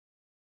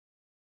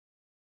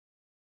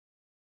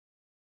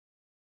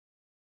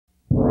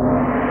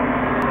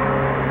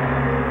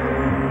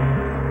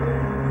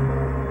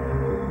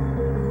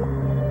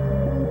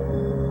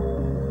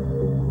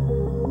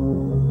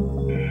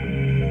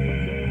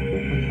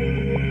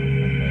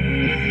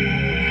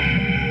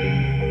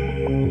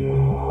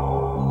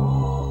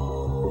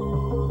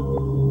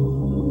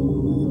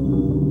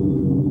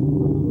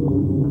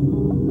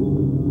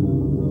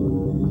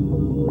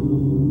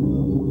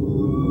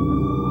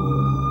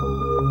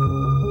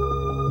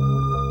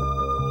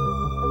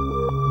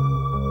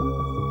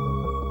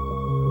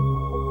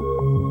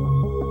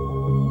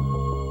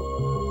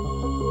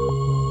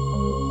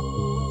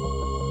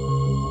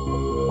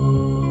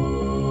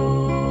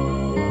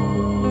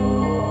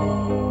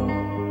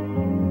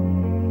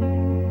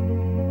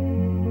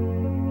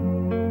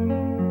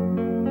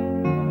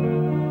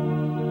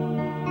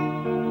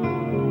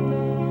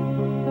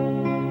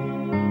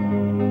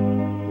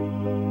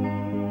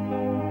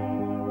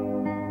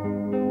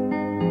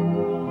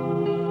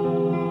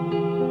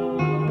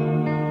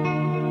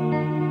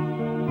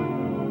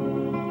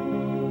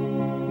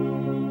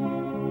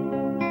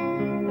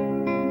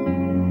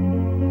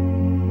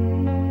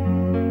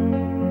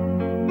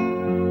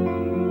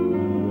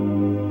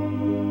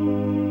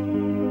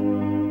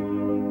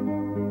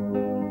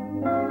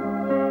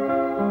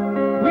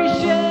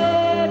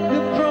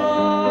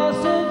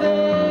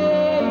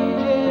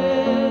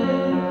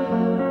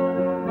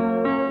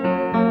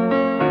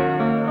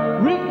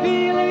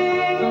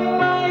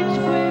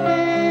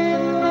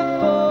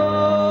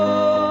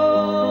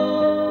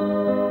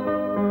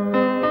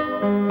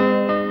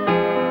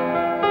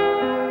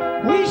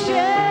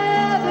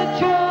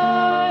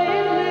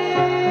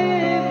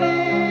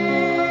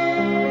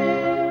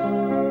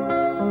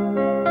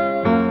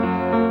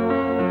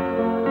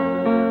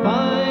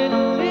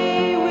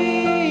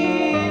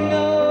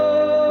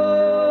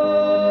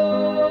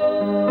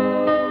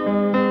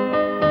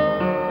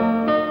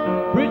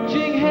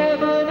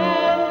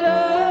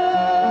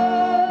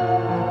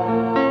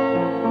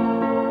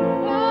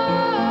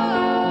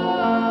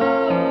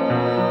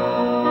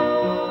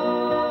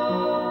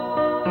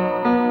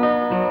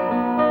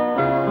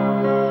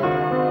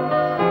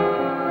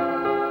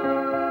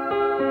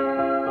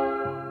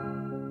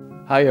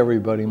Hi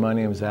everybody, my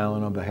name is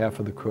Alan. On behalf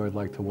of the crew, I'd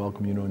like to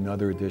welcome you to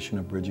another edition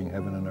of Bridging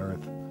Heaven and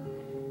Earth.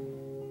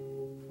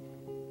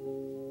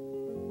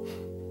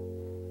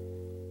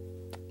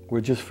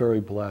 We're just very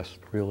blessed,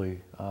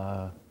 really.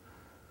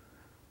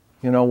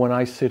 You know, when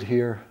I sit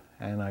here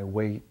and I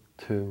wait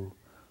to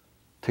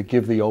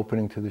give the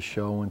opening to the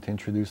show and to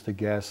introduce the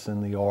guests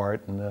and the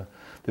art and the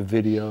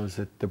videos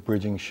that the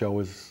Bridging show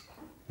is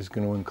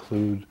going to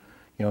include,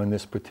 you know, in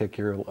this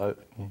particular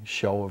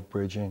show of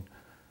Bridging,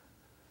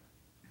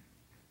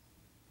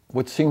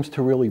 what seems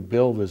to really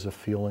build is a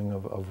feeling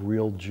of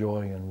real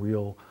joy and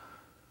real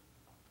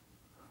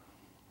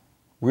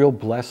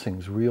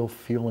blessings, real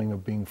feeling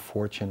of being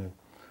fortunate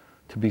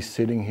to be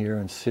sitting here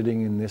and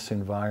sitting in this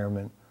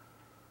environment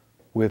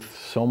with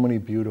so many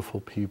beautiful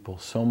people,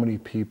 so many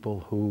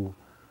people who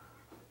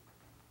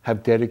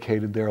have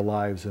dedicated their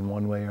lives in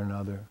one way or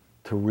another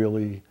to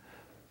really,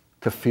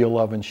 to feel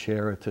love and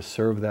share it, to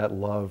serve that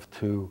love,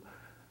 to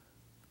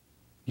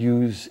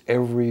use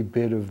every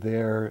bit of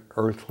their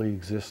earthly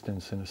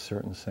existence in a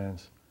certain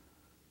sense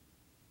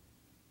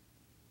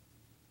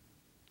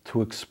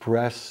to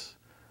express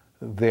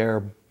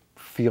their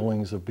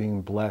feelings of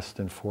being blessed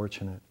and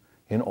fortunate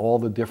in all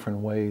the different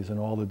ways and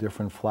all the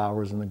different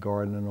flowers in the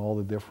garden and all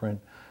the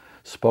different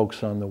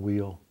spokes on the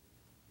wheel,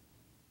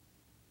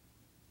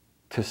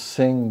 to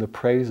sing the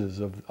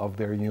praises of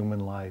their human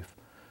life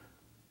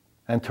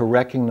and to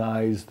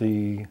recognize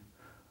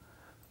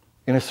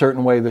in a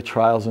certain way, the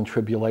trials and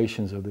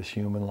tribulations of this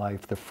human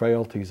life, the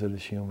frailties of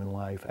this human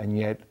life, and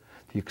yet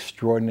the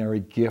extraordinary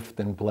gift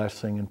and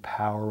blessing and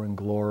power and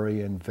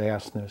glory and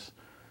vastness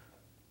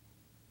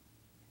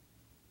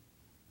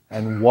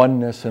and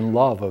oneness and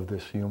love of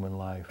this human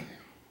life.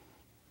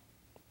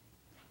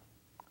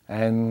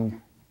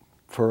 And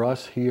for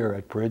us here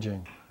at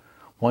Bridging,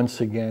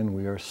 once again,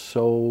 we are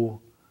so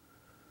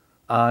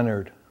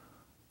honored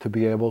to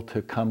be able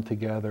to come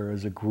together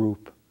as a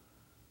group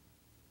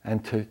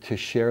and to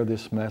share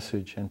this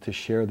message and to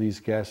share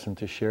these guests and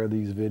to share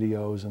these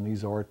videos and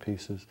these art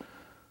pieces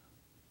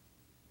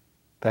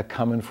that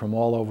come in from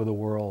all over the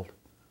world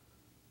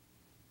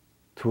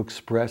to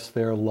express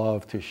their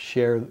love, to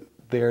share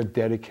their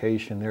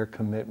dedication, their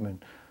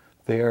commitment,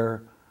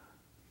 their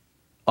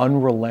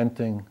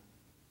unrelenting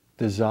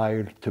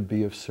desire to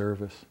be of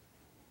service.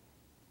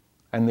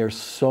 And there's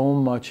so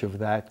much of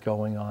that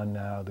going on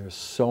now. There's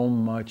so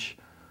much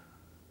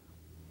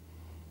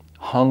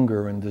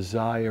hunger and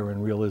desire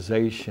and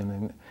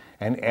realization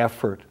and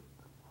effort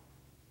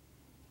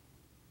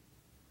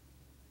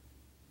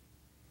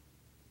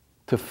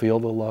to feel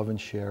the love and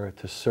share it,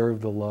 to serve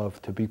the love,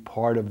 to be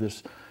part of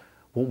this,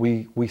 what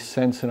we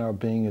sense in our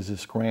being is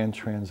this grand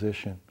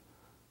transition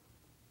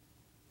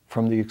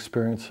from the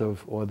experience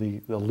of, or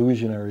the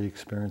illusionary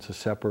experience of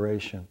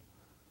separation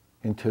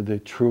into the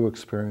true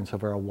experience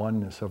of our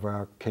oneness, of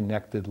our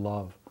connected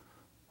love,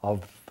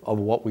 of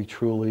what we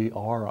truly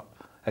are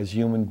as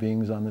human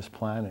beings on this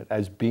planet,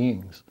 as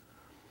beings.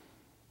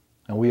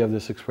 And we have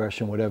this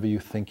expression, whatever you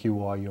think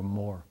you are, you're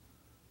more.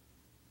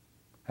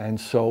 And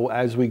so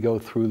as we go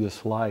through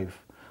this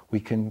life, we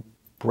can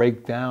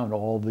break down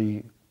all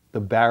the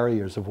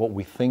barriers of what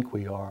we think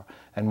we are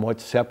and what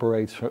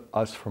separates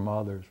us from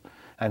others,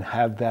 and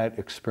have that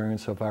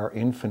experience of our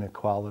infinite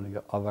quality,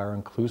 of our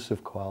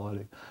inclusive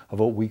quality, of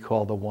what we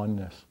call the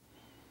oneness.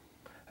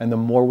 And the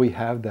more we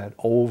have that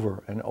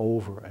over and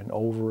over and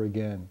over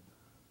again,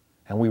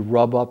 and we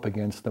rub up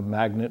against the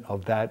magnet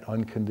of that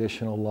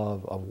unconditional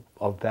love,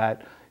 of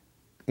that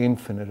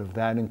infinite, of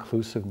that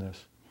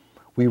inclusiveness,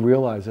 we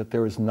realize that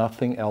there is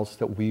nothing else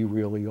that we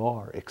really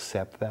are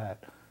except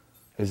that.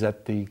 Is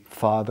that the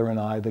Father and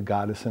I, the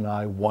Goddess and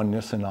I,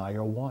 oneness and I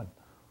are one.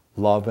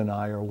 Love and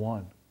I are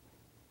one.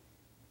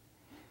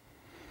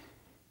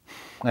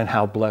 And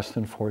how blessed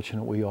and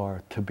fortunate we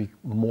are to be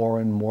more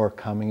and more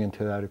coming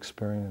into that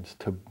experience,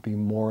 to be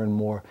more and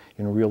more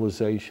in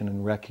realization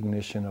and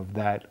recognition of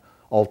that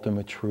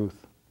ultimate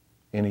truth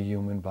in a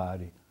human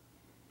body.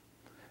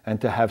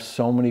 And to have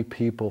so many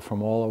people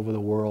from all over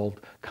the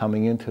world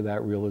coming into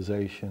that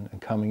realization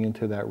and coming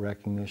into that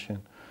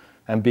recognition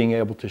and being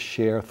able to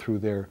share through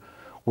their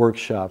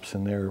workshops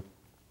and their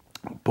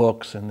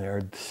books and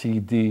their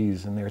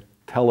CDs and their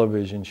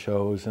television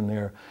shows and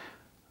their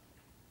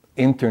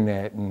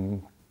internet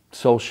and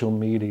social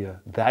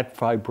media, that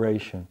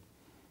vibration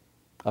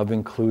of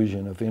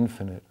inclusion, of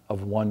infinite,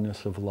 of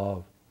oneness, of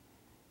love,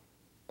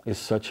 is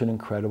such an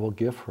incredible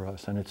gift for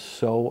us, and it's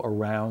so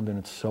around and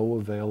it's so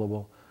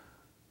available,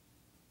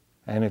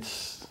 and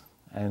it's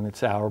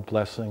our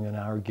blessing and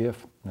our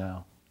gift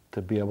now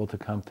to be able to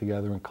come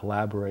together and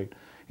collaborate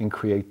in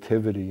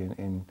creativity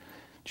and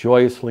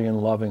joyously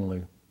and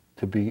lovingly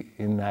to be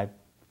in that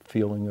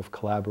feeling of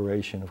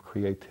collaboration, of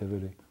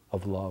creativity,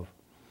 of love.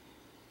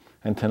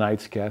 And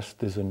tonight's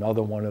guest is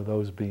another one of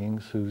those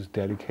beings who's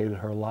dedicated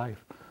her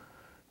life,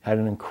 had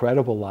an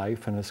incredible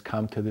life, and has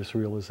come to this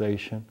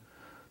realization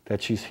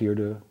that she's here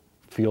to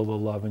feel the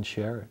love and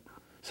share it.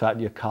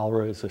 Satya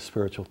Kalra is a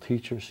spiritual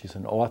teacher. She's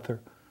an author.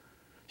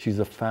 She's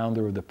the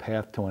founder of the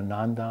Path to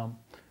Anandam,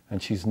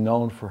 And she's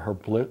known for her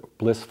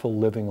blissful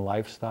living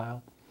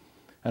lifestyle.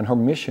 And her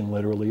mission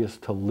literally is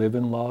to live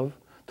in love,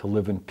 to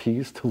live in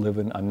peace, to live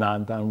in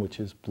Anandam, which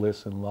is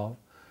bliss and love,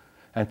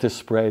 and to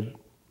spread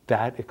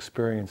that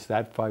experience,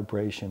 that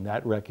vibration,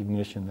 that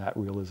recognition, that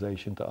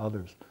realization to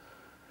others.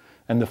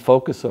 And the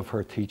focus of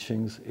her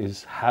teachings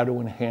is how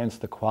to enhance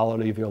the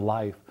quality of your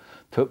life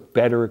to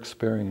better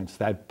experience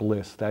that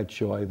bliss, that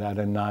joy, that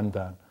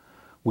Anandam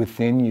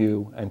within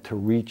you, and to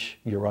reach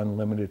your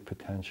unlimited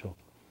potential.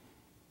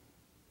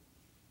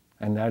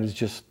 And that is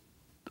just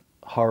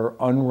her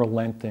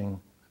unrelenting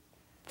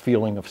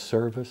feeling of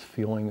service,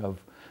 feeling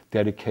of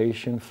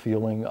dedication,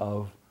 feeling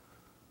of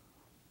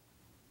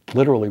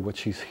literally what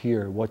she's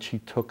here, what she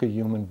took a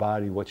human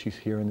body, what she's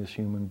here in this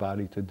human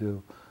body to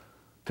do,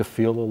 to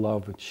feel the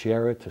love and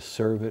share it, to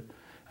serve it,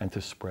 and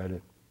to spread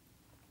it.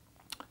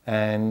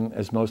 And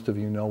as most of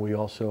you know, we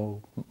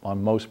also,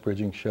 on most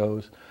bridging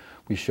shows,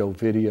 we show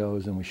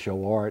videos and we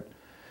show art.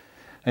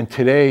 And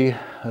today,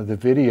 the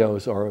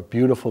videos are a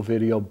beautiful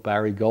video.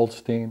 Barry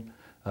Goldstein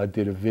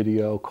did a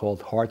video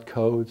called Heart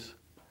Codes.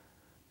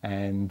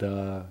 And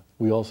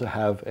we also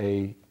have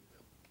a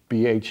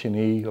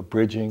BH&E, a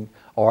bridging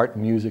art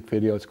music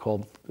video. It's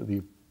called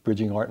the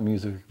Bridging Art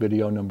Music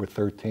Video number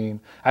 13.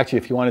 Actually,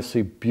 if you want to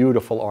see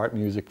beautiful art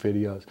music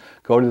videos,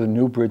 go to the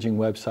new bridging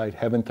website,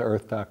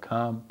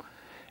 heaventoearth.com,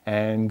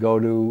 and go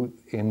to,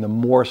 in the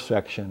More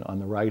section on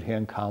the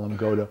right-hand column,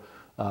 go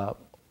to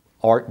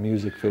art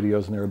music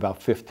videos, and there are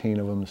about 15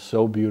 of them,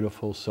 so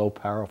beautiful, so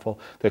powerful,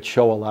 that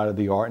show a lot of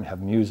the art and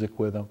have music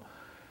with them.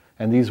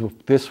 And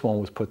this one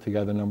was put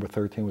together, number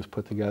 13 was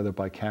put together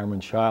by Cameron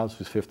Childs,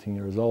 who's 15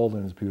 years old,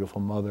 and his beautiful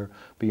mother,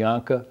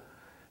 Bianca.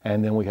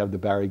 And then we have the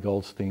Barry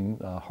Goldstein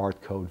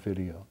Heart Code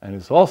video. And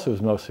it's also,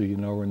 as most of you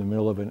know, we're in the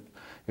middle of an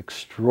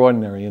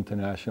extraordinary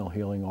international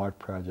healing art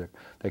project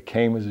that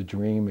came as a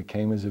dream, it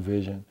came as a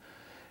vision,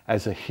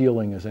 as a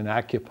healing, as an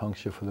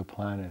acupuncture for the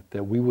planet,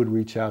 that we would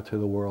reach out to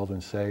the world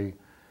and say,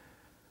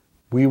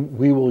 we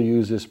will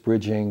use this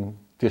bridging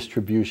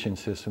distribution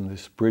system,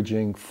 this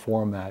bridging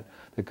format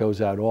that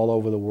goes out all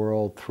over the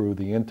world through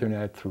the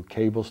internet, through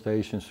cable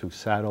stations, through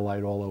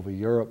satellite all over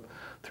Europe,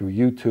 through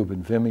YouTube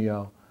and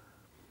Vimeo.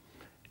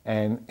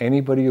 And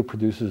anybody who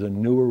produces a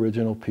new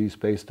original piece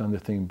based on the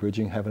theme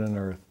Bridging Heaven and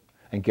Earth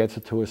and gets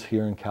it to us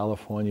here in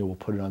California, we'll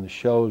put it on the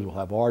shows, we'll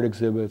have art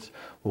exhibits,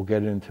 we'll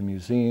get it into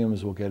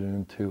museums, we'll get it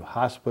into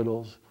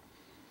hospitals,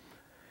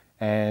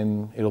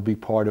 and it'll be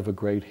part of a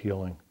great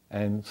healing.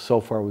 And so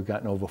far we've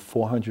gotten over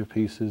 400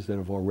 pieces that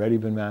have already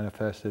been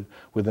manifested,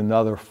 with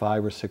another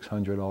 500 or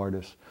 600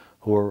 artists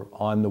who are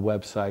on the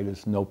website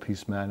as no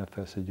piece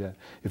manifested yet.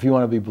 If you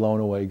want to be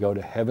blown away, go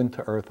to Heaven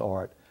to Earth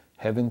Art,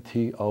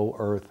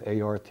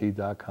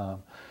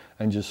 heaventoearth.com,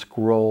 and just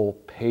scroll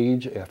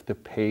page after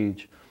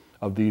page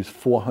of these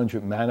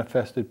 400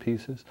 manifested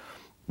pieces,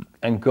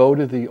 and go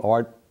to the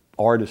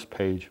artist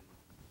page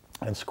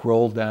and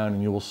scroll down,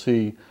 and you will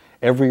see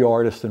every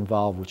artist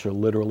involved, which are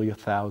literally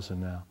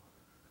 1,000 now.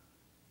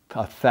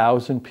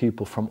 1,000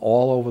 people from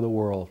all over the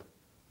world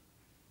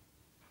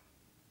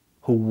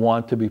who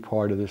want to be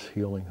part of this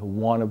healing, who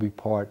want to be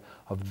part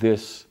of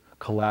this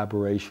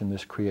collaboration,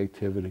 this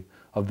creativity,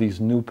 of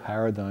these new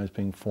paradigms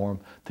being formed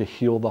to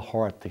heal the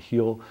heart, to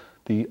heal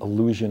the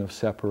illusion of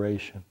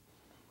separation.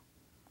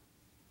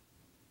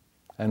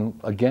 And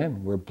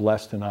again, we're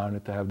blessed and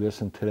honored to have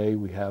this. And today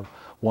we have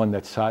one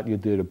that Satya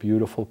did, a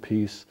beautiful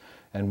piece,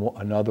 and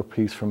another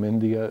piece from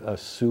India,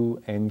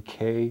 Sue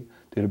N.K.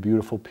 did a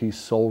beautiful piece,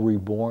 Soul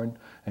Reborn,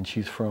 and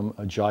she's from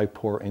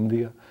Jaipur,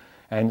 India.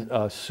 And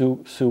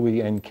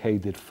Sui N.K.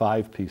 did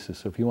 5 pieces.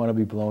 So if you want to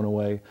be blown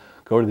away,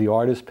 go to the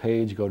artist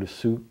page, go to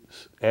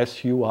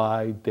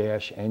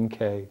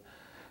SUI-NK,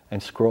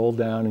 and scroll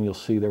down, and you'll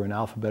see they're in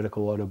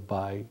alphabetical order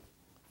by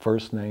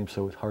first name,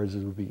 so hers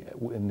would be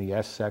in the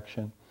S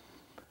section.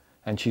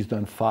 And she's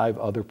done 5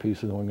 other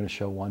pieces, and we're going to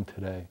show one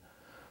today.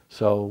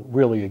 So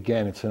really,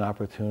 again, it's an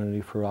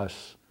opportunity for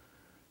us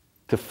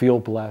to feel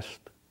blessed,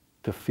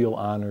 to feel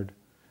honored,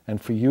 and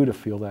for you to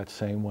feel that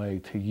same way,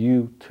 to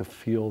you to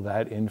feel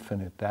that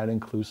infinite, that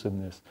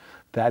inclusiveness,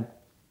 that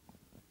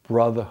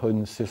brotherhood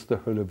and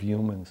sisterhood of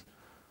humans,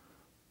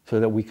 so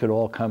that we could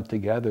all come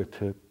together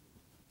to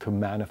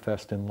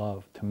manifest in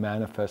love, to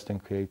manifest in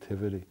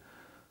creativity,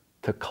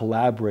 to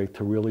collaborate,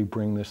 to really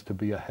bring this to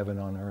be a heaven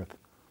on earth.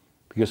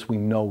 Because we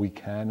know we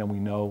can, and we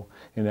know,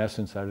 in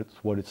essence, that it's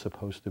what it's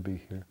supposed to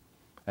be here.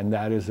 And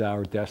that is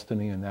our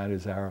destiny, and that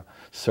is our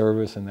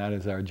service, and that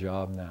is our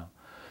job now.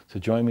 So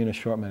join me in a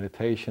short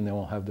meditation, then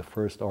we'll have the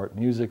first art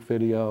music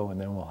video, and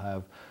then we'll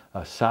have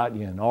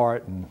Satya and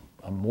art, and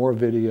more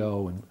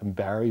video, and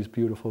Barry's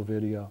beautiful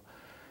video.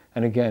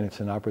 And again, it's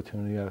an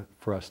opportunity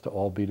for us to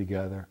all be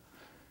together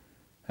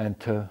and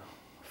to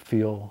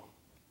feel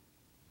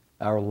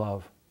our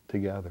love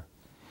together.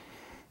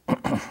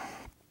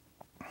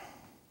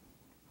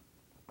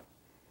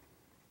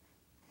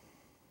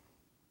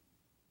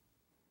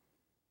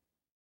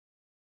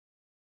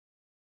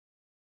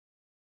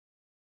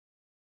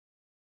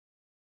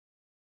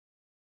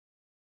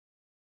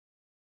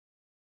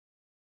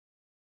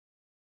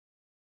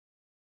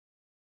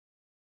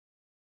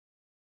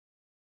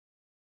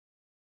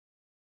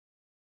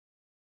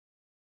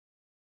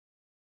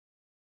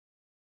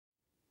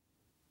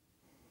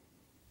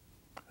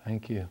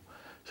 Thank you.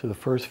 So the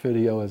first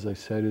video, as I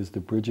said, is the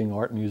Bridging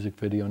Art Music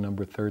video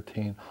number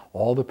 13.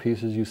 All the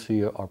pieces you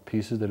see are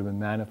pieces that have been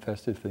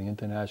manifested for the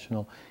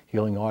International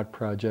Healing Art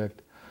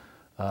Project.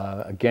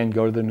 Again,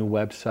 go to the new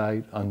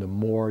website. Under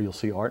More, you'll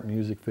see art and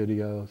music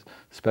videos.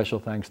 Special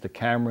thanks to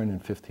Cameron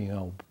and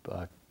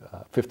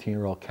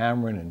 15-year-old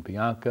Cameron and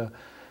Bianca.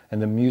 And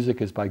the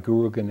music is by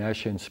Guru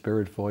Ganesha and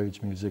Spirit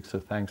Voyage Music, so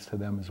thanks to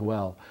them as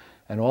well.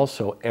 And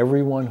also,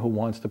 everyone who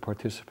wants to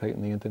participate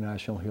in the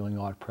International Healing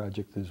Art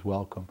Project is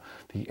welcome.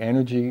 The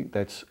energy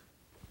that's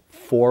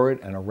for it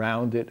and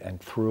around it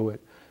and through it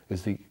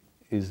is the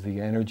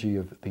energy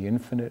of the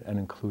infinite and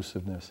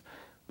inclusiveness.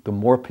 The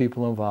more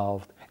people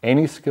involved,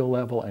 any skill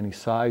level, any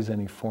size,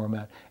 any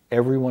format,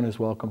 everyone is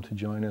welcome to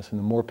join us. And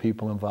the more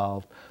people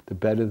involved, the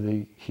better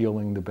the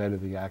healing, the better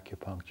the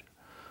acupuncture.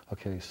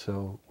 Okay,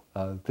 so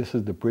this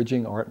is the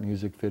Bridging Art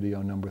Music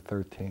video number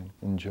 13.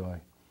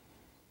 Enjoy.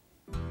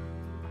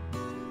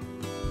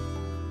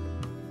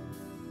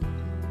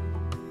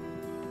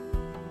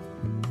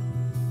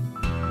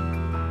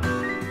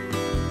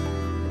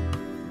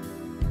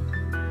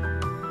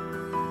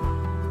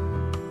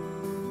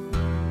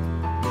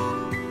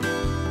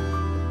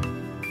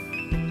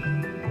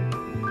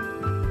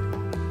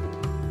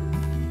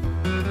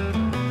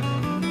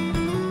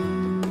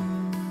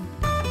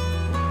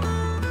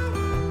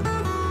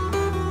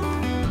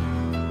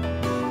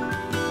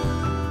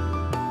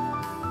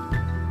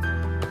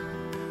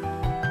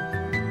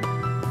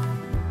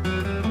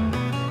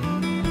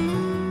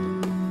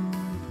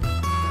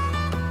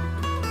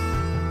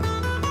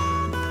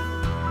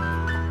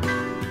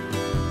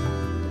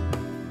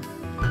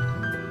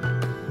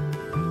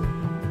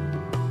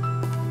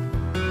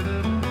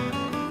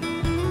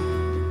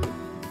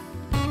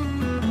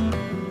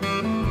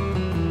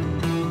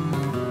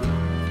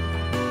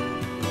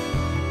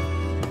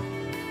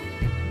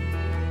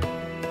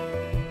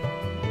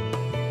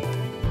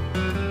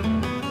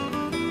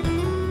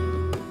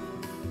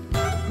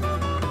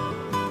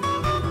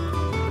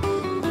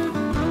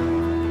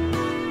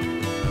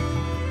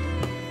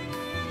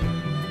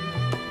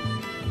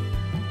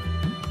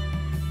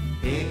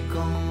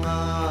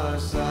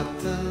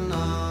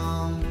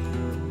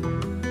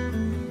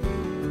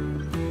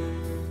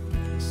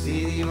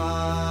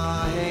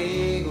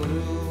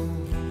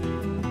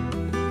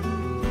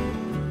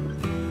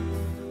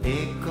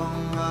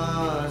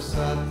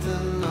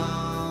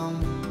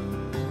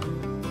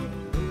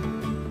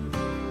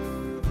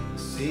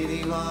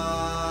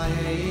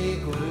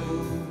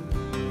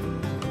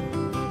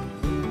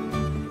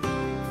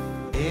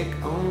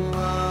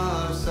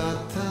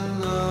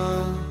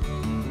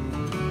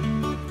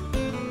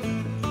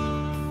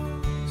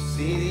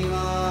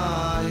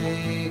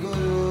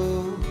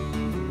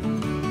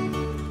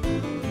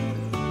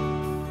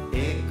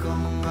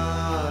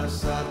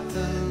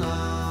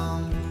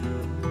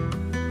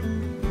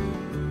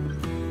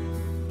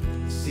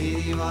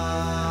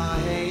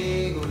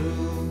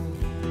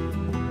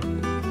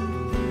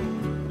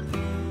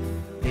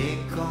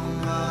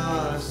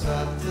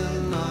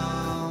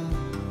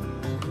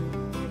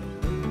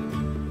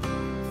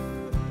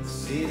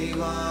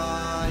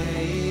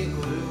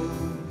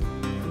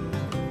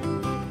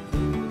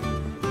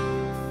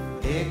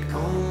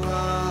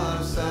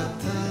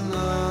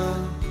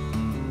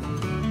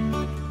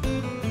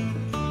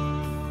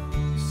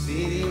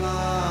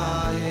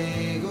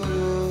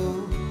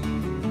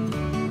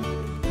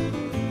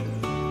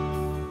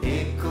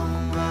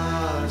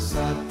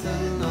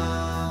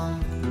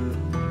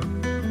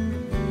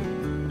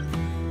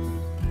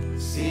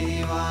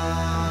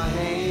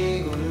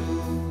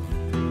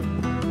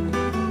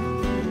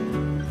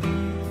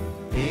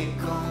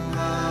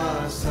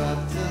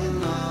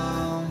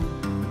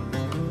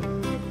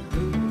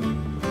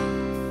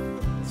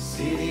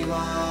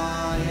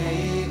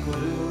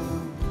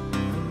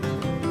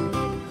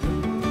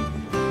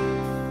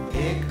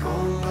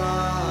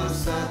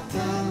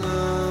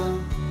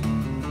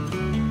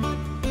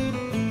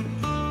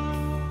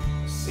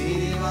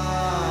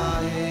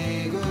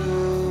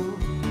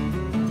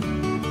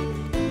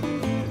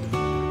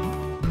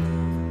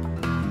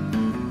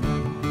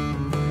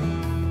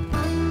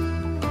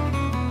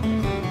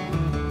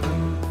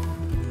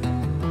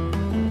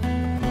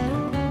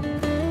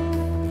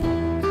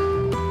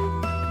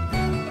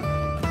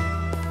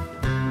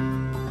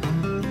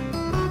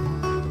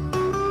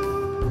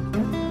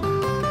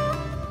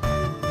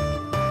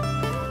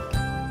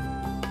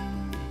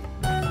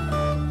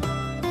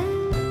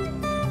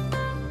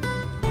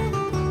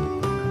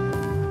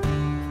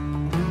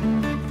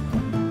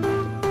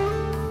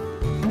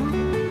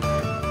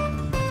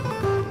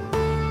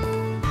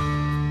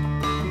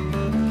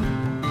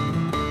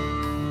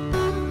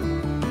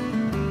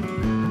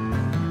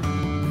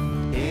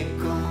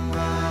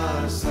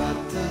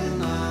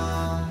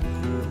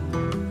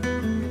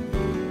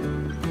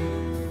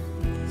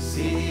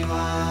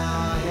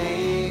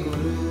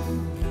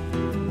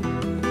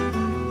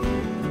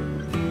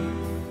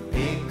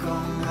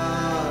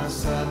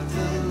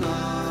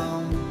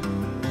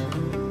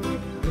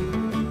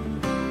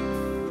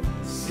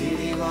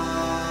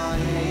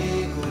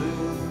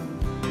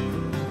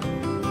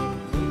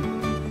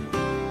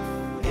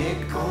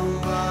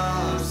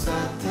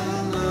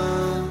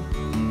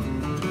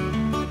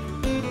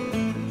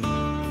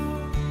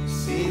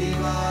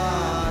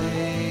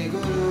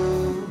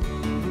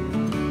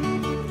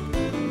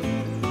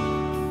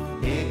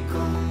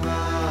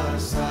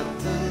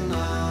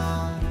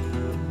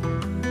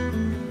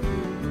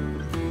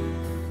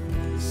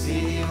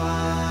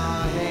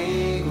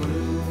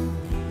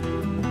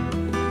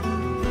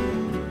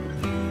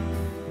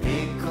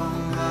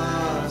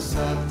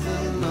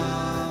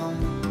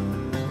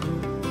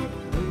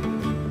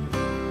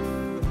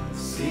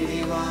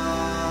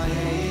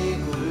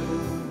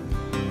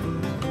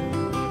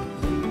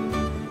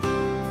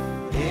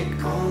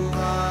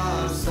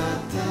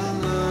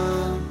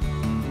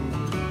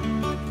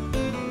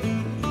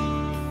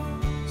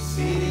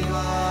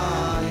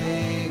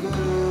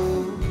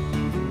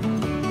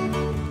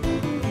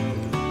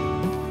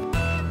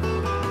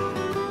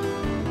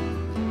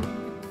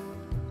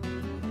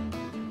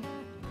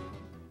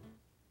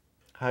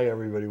 Hi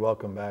everybody,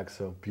 welcome back.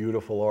 So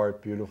beautiful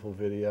art, beautiful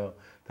video.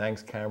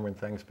 Thanks Cameron,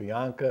 thanks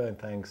Bianca, and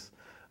thanks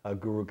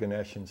Guru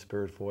Ganesh and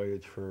Spirit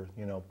Voyage for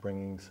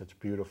bringing such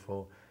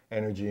beautiful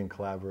energy and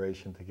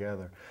collaboration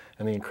together.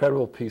 And the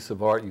incredible piece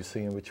of art you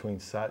see in between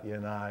Satya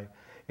and I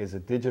is a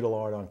digital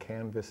art on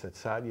canvas that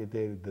Satya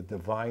did, the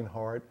divine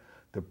heart,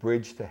 the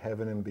bridge to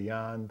heaven and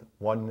beyond,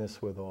 oneness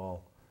with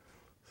all.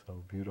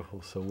 So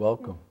beautiful, so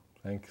welcome.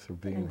 Thanks for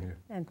being here.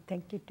 And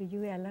thank you to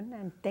you, Alan,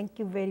 and thank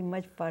you very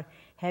much for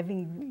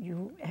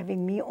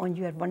having me on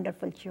your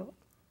wonderful show.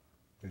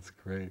 It's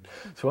great.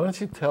 So why don't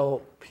you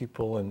tell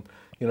people and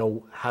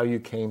how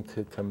you came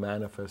to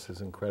manifest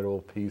this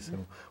incredible piece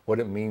and what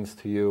it means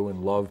to you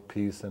and love,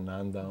 peace, and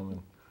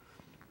Anandam.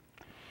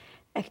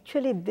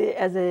 Actually,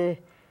 the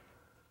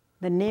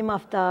name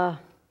of the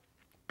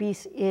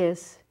piece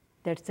is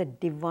that's a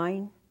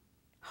divine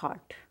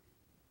heart.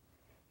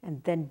 And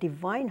then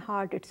divine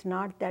heart, it's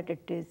not that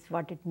it is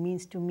what it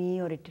means to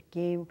me or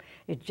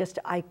it's just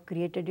I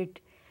created it.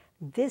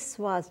 This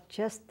was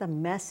just the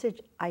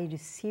message I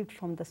received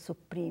from the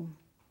Supreme.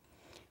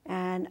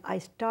 And I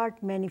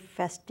start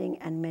manifesting,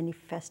 and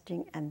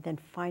then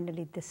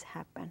finally this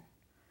happened.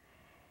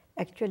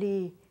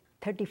 Actually,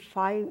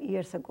 35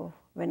 years ago,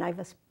 when I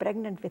was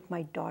pregnant with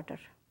my daughter,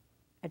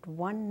 at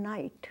one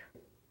night,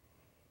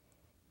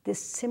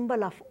 this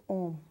symbol of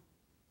Om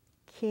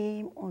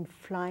came on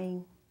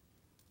flying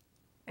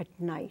at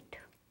night,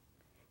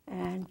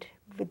 and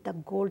with the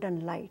golden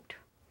light,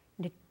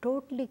 and it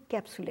totally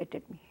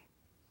encapsulated me.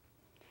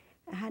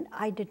 And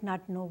I did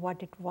not know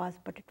what it was,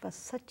 but it was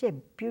such a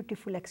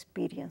beautiful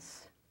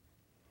experience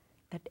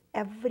that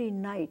every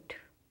night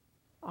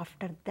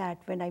after that,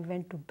 when I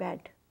went to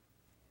bed,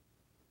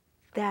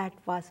 that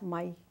was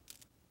my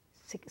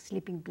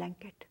sleeping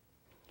blanket.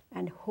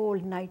 And whole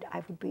night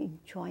I would be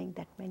enjoying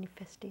that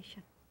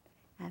manifestation.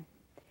 And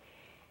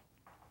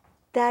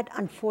that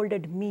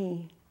unfolded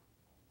me,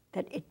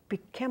 that it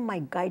became my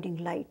guiding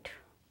light.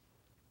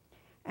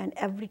 And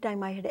every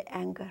time I had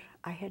anger,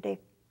 I had a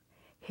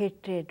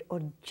hatred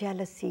or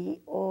jealousy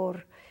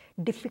or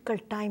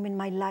difficult time in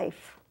my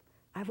life,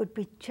 I would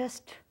be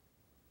just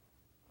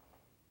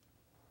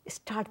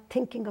start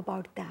thinking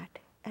about that,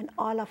 and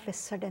all of a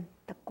sudden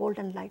the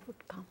golden light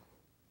would come.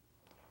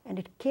 And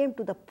it came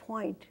to the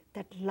point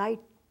that light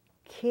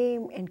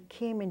came and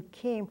came and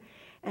came,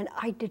 and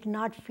I did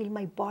not feel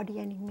my body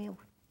anymore.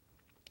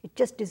 It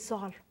just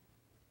dissolved.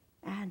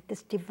 And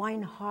this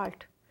divine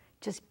heart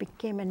just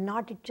became, and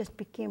not it just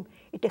became,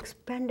 it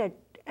expanded,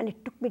 and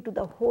it took me to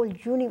the whole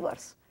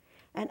universe.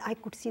 And I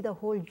could see the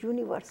whole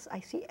universe.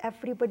 I see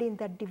everybody in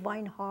that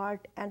divine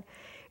heart, and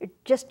it's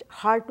just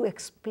hard to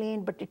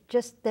explain, but it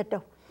just that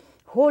the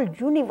whole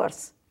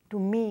universe to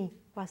me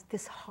was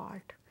this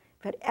heart,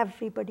 where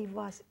everybody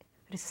was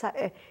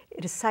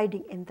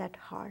residing in that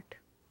heart.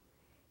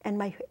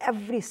 And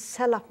every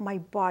cell of my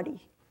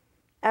body,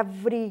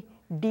 every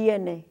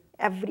DNA,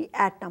 every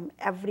atom,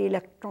 every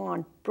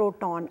electron,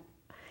 proton,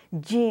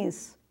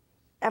 genes,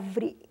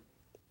 every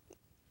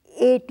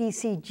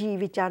ATCG,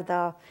 which are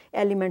the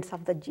elements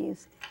of the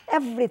genes,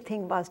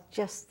 everything was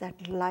just that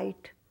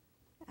light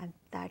and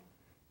that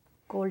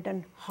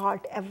golden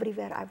heart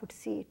everywhere. I would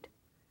see it.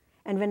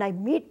 And when I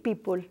meet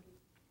people,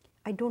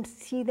 I don't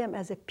see them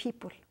as a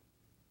people.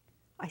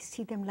 I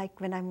see them like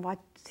when I'm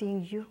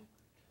seeing you,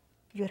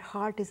 your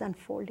heart is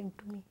unfolding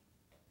to me,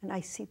 and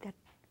I see that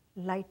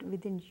light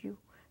within you.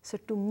 So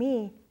to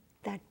me,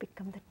 that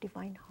becomes the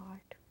divine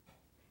heart.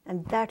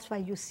 And that's why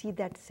you see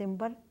that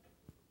symbol,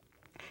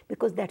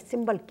 because that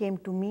symbol came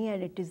to me,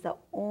 and it is the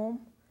Om.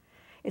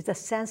 It's a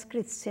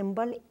Sanskrit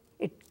symbol.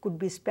 It could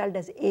be spelled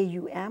as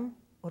AUM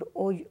or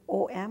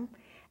OM,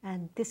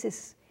 and this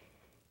is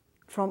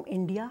from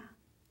India,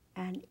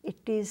 and it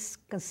is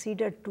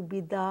considered to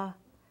be the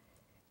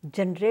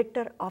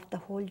generator of the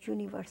whole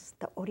universe.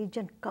 The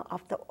origin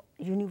of the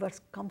universe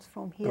comes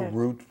from here. The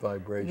root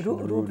vibration,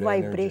 root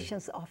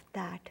vibrations of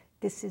that.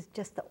 This is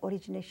just the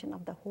origination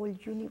of the whole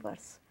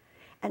universe.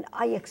 And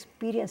I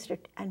experienced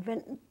it, and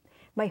when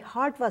my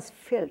heart was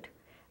filled,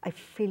 I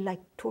feel like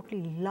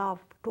totally love,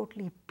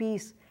 totally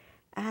peace.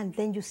 And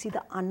then you see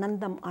the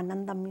Anandam.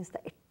 Anandam means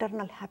the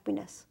eternal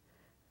happiness.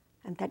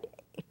 And that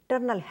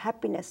eternal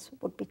happiness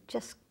would be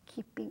just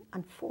keeping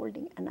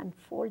unfolding and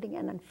unfolding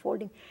and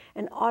unfolding.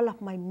 And all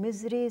of my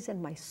miseries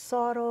and my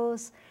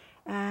sorrows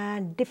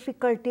and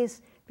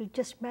difficulties will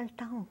just melt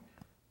down.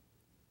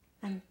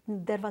 And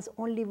there was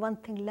only one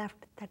thing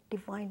left, that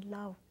divine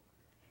love.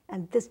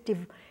 And this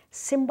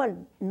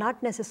symbol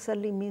not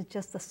necessarily means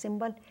just the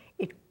symbol.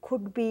 It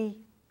could be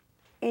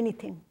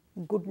anything,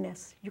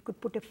 goodness. You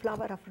could put a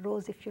flower of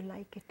rose if you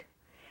like it.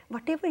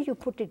 Whatever you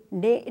put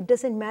it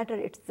doesn't matter,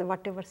 it's the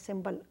whatever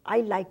symbol.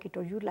 I like it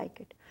or you like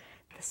it.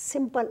 The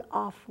symbol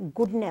of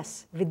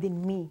goodness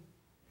within me,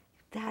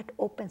 that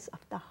opens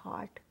up the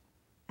heart.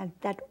 And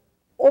that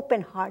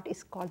open heart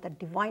is called the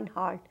divine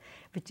heart,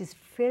 which is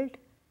filled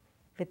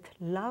with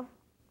love,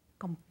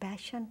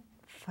 compassion,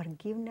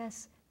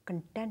 forgiveness,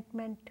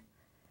 contentment,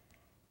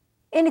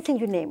 anything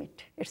you name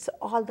it. It's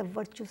all the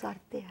virtues are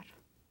there.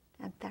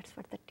 And that's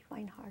what the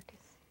divine heart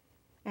is.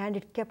 And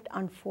it kept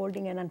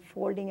unfolding and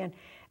unfolding. And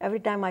every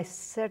time I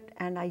sit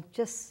and I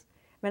just,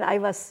 when I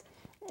was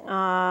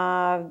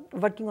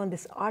working on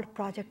this art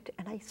project,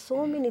 and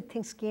so many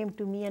things came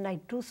to me, and I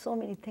do so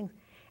many things.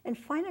 And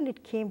finally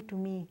it came to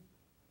me,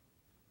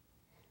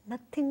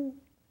 nothing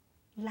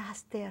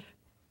lasts there.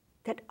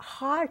 That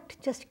heart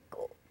just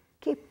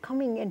keep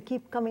coming,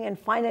 and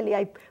finally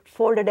I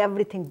folded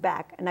everything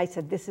back, and I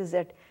said, this is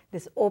it.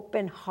 This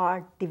open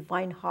heart,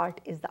 divine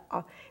heart, is the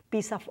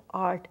piece of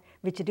art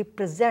which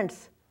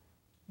represents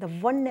the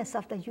oneness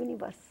of the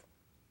universe.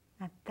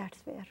 And that's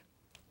where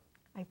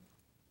I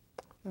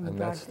And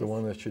that's the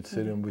one that should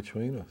sit in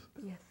between us.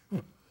 Yes.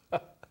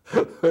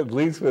 At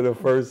least for the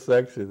first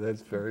section.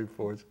 That's very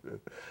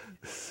fortunate.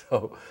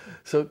 So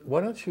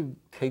why don't you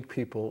take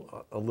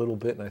people a little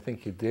bit, and I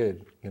think you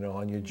did,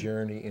 on your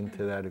journey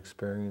into that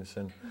experience,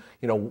 and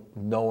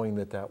knowing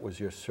that was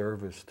your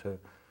service,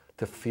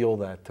 to feel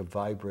that, to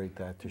vibrate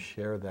that, to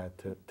share that,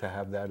 to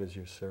have that as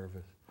your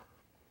service.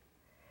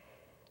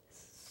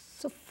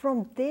 So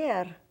from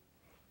there,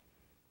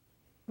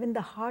 when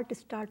the heart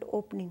started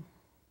opening,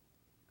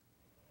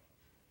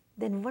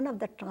 then one of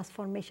the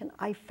transformation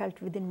I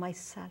felt within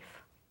myself,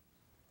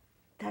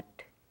 that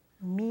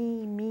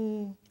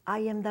me, I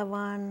am the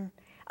one,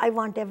 I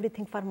want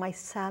everything for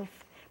myself.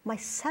 My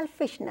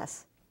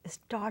selfishness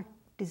start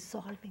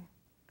dissolving.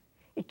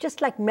 It's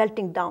just like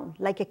melting down,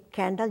 like a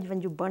candle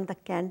when you burn the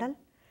candle,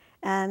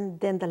 and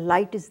then the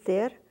light is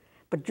there,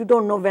 but you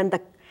don't know when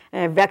the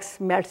wax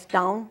melts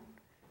down,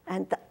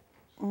 and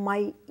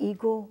my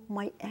ego,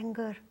 my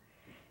anger,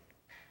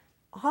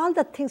 all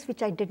the things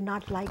which I did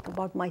not like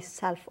about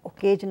myself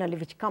occasionally,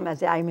 which come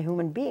as I'm a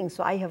human being,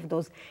 so I have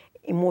those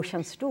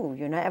emotions too.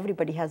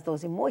 Everybody has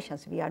those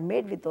emotions. We are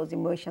made with those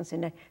emotions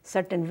in a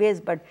certain ways,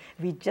 but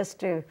we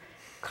just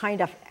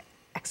kind of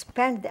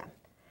expand them.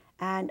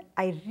 And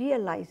I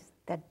realized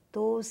that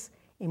those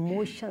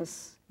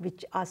emotions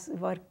which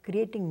were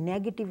creating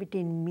negativity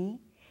in me,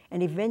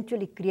 and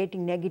eventually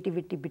creating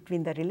negativity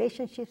between the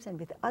relationships and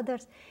with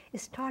others,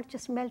 start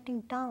just melting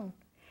down.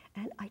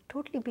 And I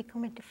totally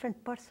become a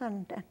different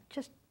person, and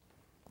just,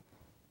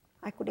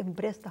 I could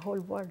embrace the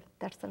whole world.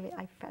 That's the way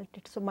I felt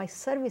it. So my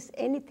service,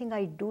 anything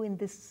I do in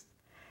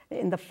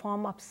the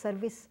form of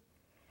service,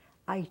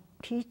 I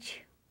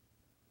teach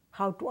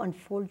how to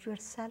unfold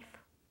yourself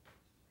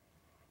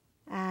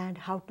and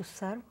how to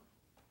serve.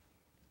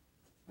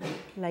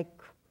 Like,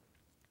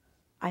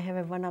 I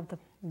have one of the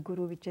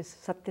guru, which is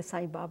Satya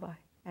Sai Baba,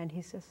 and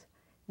he says,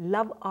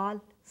 love all,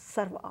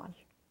 serve all.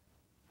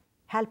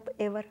 Help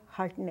ever,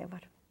 hurt never.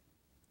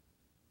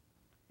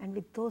 And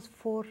with those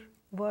 4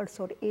 words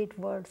or 8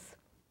 words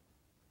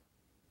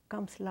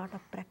comes a lot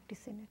of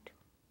practice in it.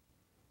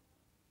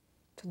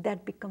 So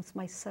that becomes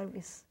my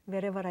service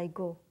wherever I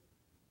go.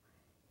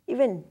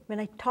 Even when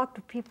I talk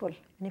to people,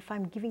 and if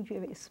I'm giving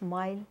you a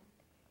smile,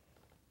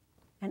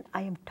 and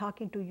I am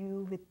talking to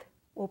you with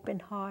open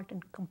heart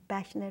and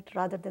compassionate,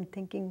 rather than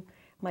thinking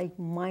my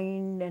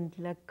mind and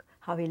like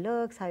how he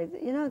looks,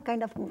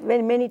 kind of,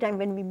 many times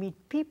when we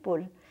meet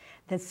people,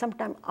 then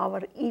sometimes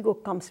our ego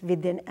comes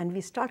within, and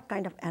we start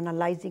kind of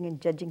analyzing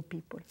and judging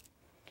people.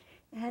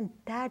 And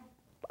that,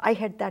 I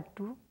had that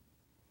too,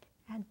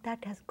 and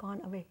that has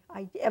gone away.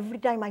 Every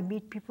time I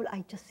meet people,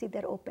 I just see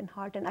their open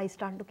heart, and I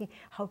start looking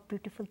how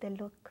beautiful they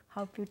look,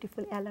 how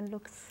beautiful Alan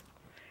looks,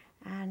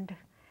 and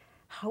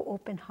how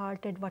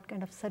open-hearted, what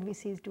kind of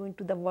service he is doing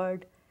to the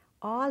world.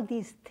 All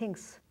these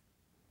things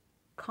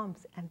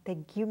comes, and they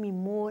give me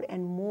more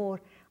and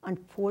more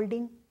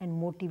unfolding and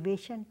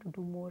motivation to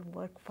do more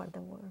work for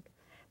the world.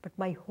 But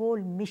my whole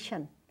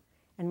mission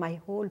and my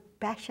whole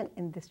passion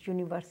in this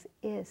universe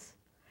is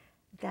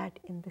that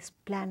in this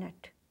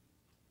planet,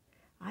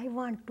 I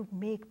want to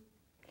make,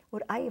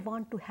 or I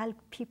want to help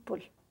people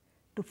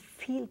to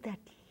feel that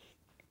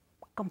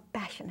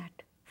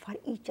compassionate for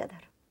each other,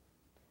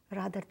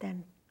 rather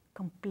than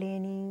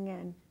complaining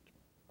and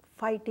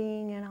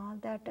fighting and all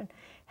that, and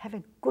have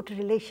a good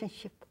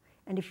relationship.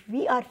 And if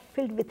we are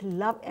filled with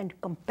love and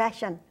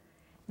compassion,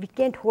 we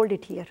can't hold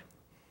it here.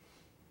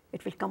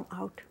 It will come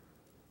out,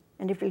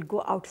 and it will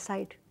go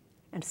outside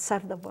and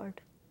serve the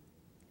world.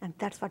 And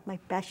that's what my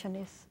passion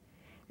is.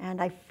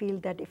 And I feel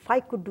that if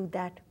I could do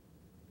that,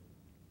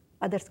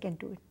 others can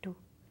do it too.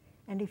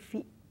 And if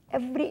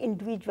every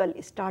individual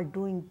start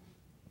doing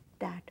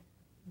that,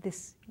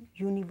 this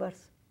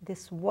universe,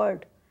 this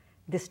world,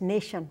 this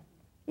nation,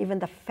 even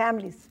the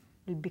families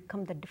will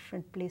become the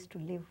different place to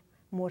live,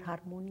 more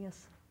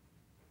harmonious.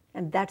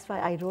 And that's why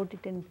I wrote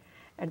it in,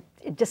 and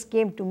it just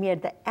came to me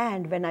at the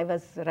end when I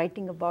was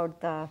writing about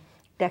the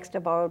text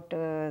about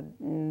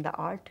the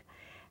art.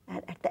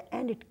 And at the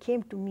end it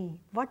came to me,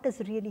 what does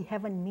really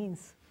heaven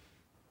means?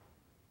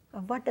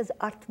 What does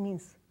earth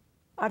means?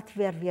 Earth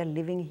where we are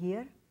living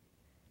here,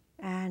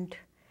 and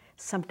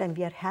sometimes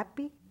we are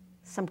happy,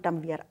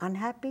 sometimes we are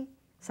unhappy,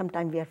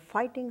 sometimes we are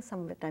fighting,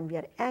 sometimes we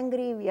are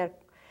angry, we are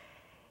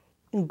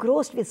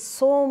engrossed with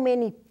so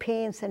many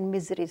pains and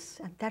miseries,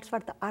 and that's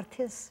what the earth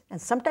is. And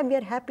sometimes we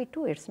are happy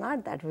too, it's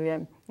not that we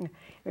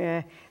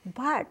are,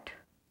 but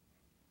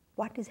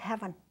what is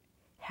heaven?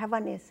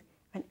 Heaven is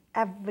when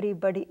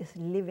everybody is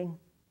living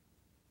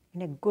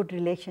in a good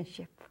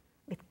relationship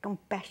with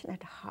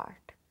compassionate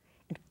heart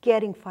and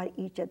caring for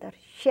each other,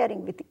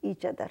 sharing with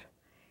each other,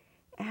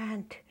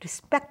 and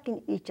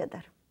respecting each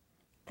other.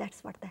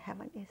 That's what the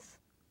heaven is.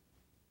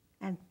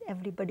 And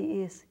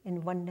everybody is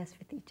in oneness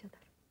with each other.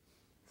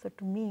 So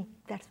to me,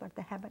 that's what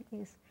the heaven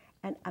is.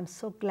 And I'm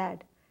so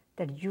glad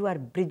that you are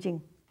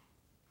bridging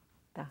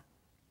the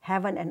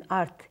heaven and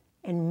earth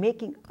and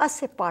making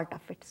us a part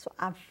of it. So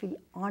I feel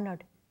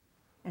honored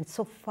and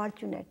so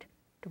fortunate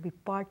to be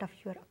part of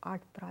your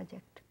art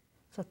project.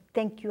 So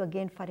thank you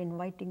again for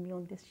inviting me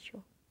on this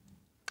show.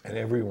 And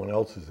everyone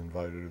else is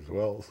invited as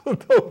well. So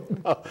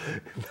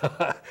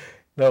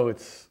no,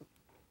 it's,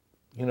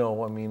 you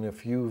know, I mean,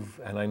 if you've,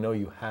 and I know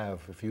you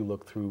have, if you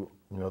look through,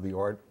 you know, the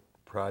art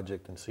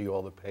project and see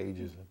all the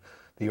pages and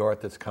the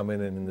art that's come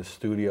in the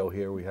studio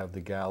here, we have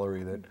the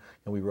gallery that,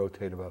 and we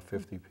rotate about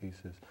 50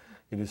 pieces.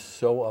 It is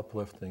so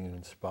uplifting and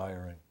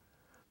inspiring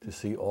to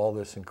see all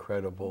this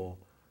incredible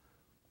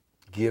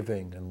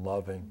giving and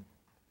loving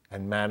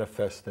and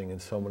manifesting in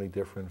so many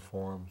different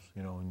forms,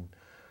 you know, in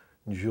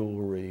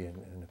jewelry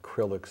and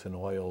acrylics and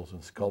oils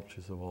and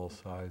sculptures of all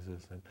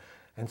sizes.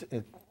 And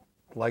it,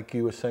 like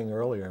you were saying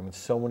earlier, I mean,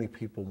 so many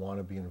people want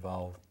to be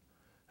involved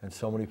and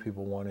so many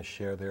people want to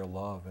share their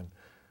love and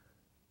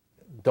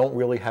don't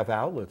really have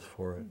outlets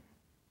for it.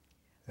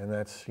 And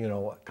that's, you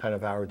know, kind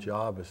of our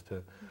job is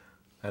to,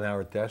 and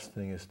our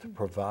destiny is to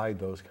provide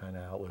those kind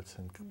of outlets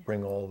and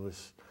bring all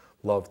this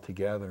love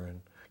together.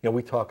 And, you know,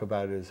 we talk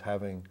about it as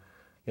having,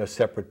 you know,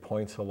 separate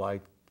points of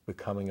light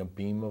becoming a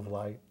beam of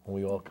light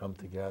when we all come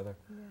together.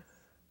 Yes.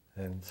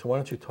 And so why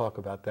don't you talk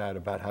about that,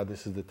 about how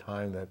this is the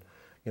time that,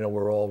 you know,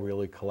 we're all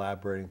really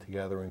collaborating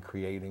together and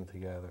creating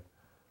together.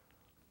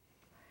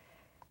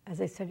 As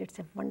I said, it's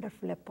a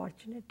wonderful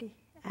opportunity.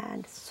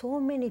 And so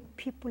many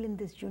people in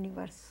this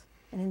universe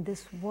and in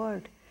this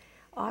world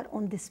are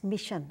on this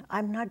mission.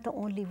 I'm not the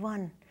only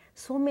one.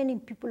 So many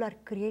people are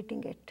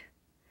creating it.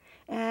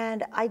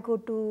 And I go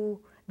to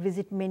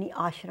visit many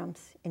ashrams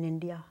in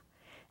India.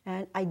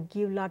 And I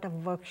give a lot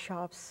of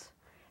workshops.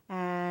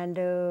 And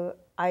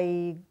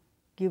I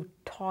give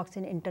talks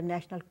in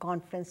international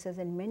conferences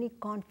and many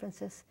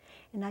conferences.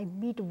 And I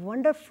meet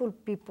wonderful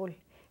people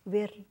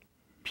where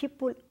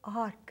people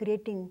are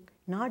creating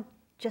not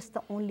just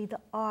only the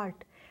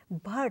art,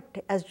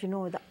 but as you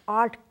know, the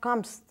art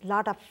comes a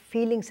lot of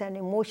feelings and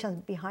emotions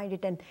behind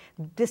it, and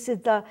this is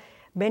the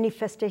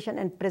manifestation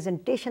and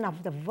presentation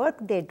of the work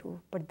they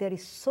do, but there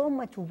is so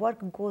much work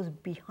goes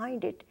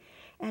behind it,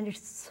 and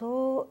it's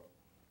so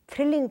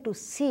thrilling to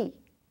see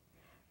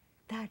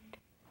that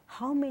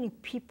how many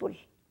people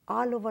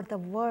all over the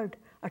world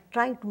are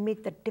trying to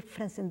make the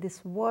difference in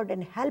this world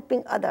and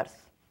helping others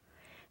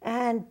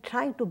and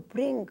trying to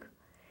bring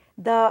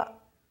the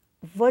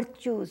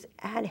virtues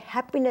and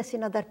happiness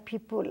in other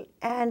people,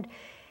 and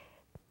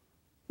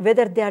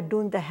whether they are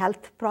doing the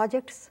health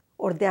projects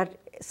or they are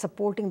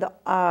supporting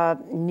the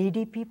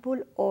needy people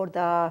or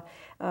the,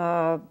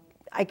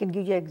 I can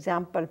give you an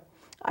example.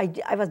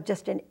 I was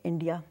just in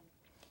India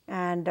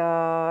and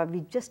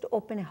we just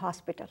opened a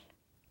hospital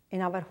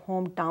in our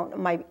hometown,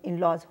 my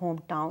in-laws'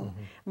 hometown.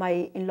 Mm-hmm.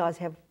 My in-laws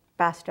have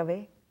passed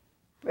away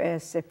a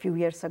few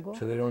years ago.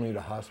 So they don't need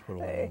a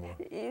hospital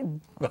anymore.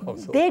 No,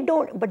 so they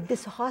don't, but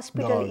this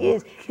hospital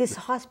this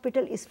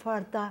hospital is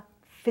for the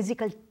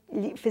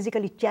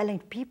physically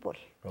challenged people.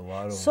 A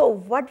lot of so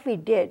what we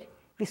did,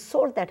 we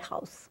sold that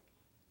house.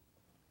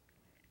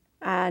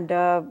 And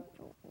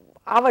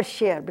our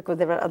share, because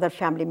there were other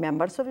family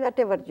members, so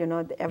whatever, you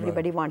know,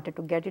 everybody wanted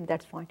to get it,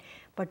 that's fine.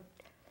 But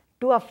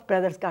two of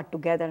brothers got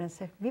together and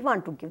said, we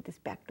want to give this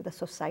back to the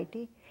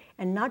society,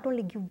 and not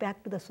only give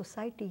back to the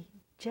society,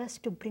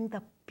 just to bring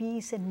the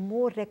peace and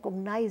more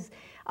recognize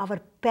our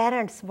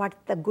parents, what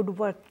the good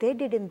work they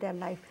did in their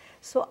life.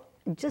 So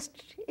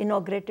just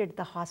inaugurated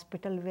the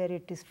hospital where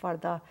it is for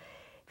the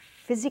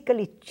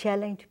physically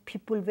challenged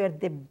people, where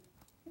they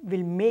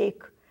will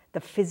make the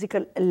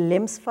physical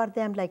limbs for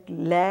them, like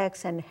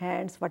legs and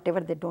hands, whatever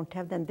they don't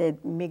have, then they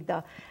make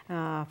the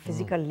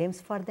physical limbs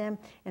for them,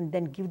 and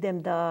then give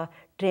them the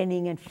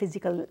training and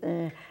physical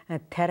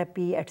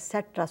therapy,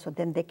 etc. So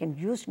then they can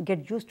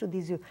get used to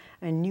this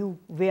new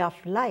way of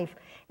life.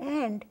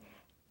 And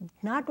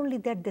not only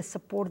that, they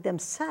support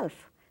themselves,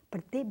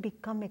 but they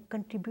become a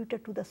contributor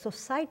to the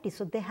society,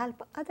 so they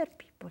help other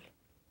people.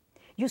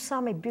 You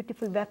saw my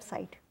beautiful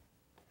website.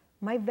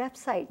 My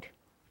website,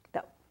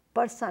 the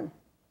person,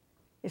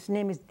 his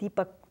name is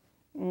Deepak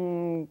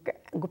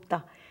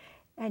Gupta,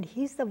 and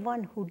he's the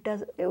one who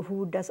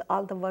does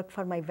all the work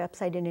for my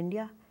website in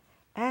India.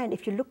 And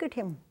if you look at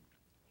him,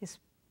 he's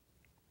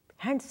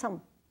handsome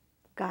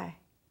guy.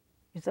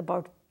 He's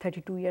about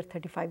 32 years,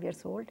 35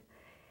 years old.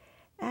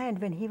 And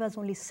when he was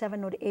only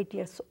 7 or 8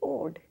 years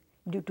old,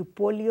 due to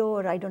polio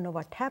or I don't know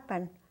what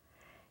happened,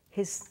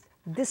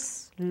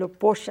 this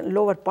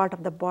lower part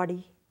of the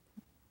body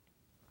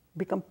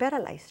become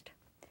paralyzed.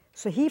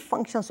 So he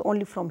functions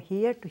only from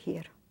here to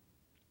here.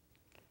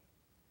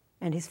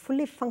 And he's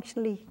fully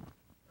functionally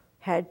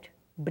head,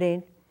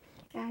 brain,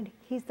 And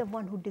he's the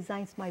one who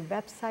designs my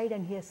website,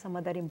 and he has some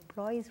other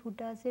employees who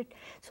does it.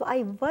 So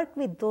I work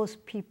with those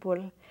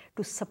people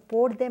to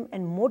support them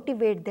and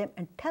motivate them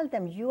and tell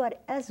them you are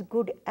as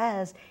good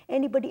as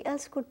anybody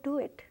else could do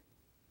it.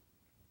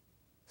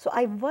 So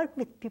I work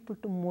with people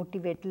to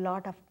motivate a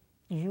lot of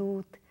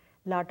youth,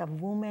 a lot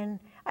of women.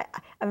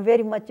 I'm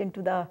very much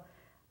into the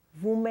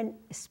women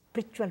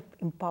spiritual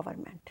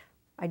empowerment.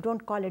 I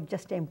don't call it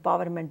just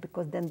empowerment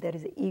because then there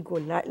is ego,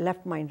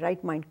 left mind,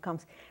 right mind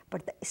comes,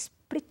 but the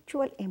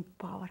spiritual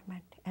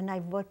empowerment. And I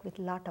work with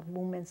a lot of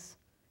women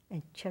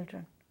and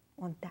children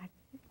on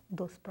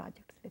those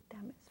projects with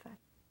them as well.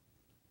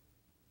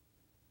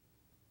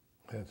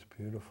 That's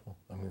beautiful.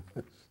 I mean,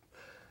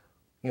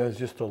 it's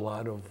just a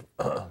lot of,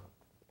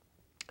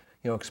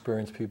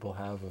 experience people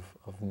have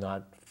of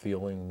not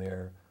feeling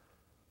their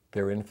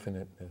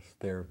infiniteness,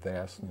 their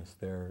vastness,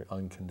 their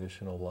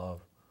unconditional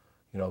love.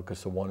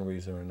 Because of one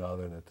reason or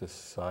another that this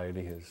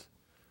society is.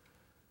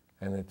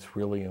 And it's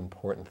really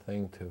important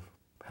thing to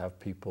have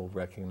people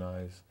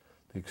recognize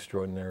the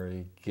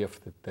extraordinary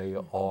gift that they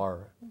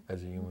are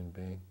as a human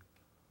being.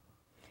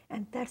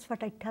 And that's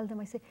what I tell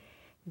them. I say,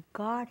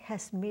 God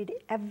has made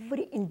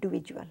every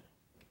individual,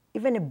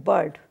 even a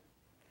bird,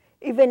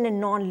 even a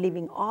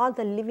non-living, all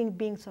the living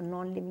beings or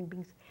non-living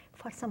beings,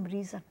 for some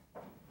reason.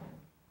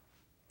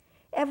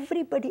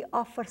 Everybody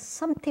offers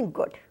something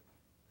good.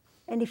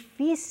 And if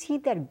we see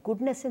that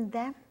goodness in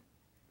them,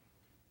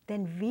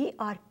 then we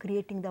are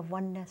creating the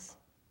oneness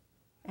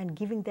and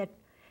giving that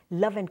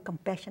love and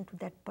compassion to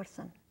that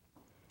person.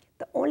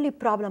 The only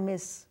problem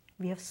is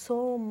we have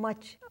so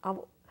much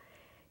of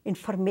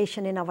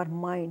information in our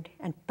mind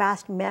and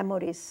past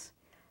memories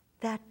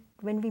that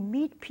when we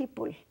meet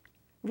people,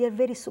 we are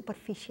very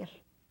superficial.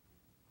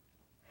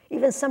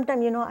 Even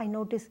sometimes, I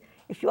notice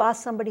if you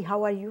ask somebody,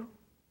 how are you?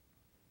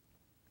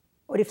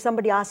 Or if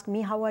somebody asks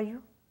me, how are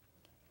you?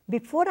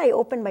 Before I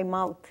open my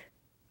mouth,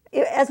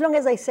 as long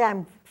as I say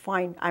I'm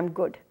fine, I'm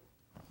good,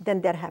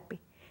 then they're happy.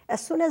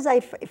 As soon as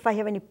if I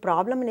have any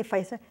problem and if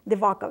I say, they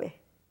walk away.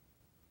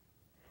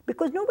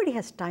 Because nobody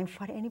has time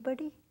for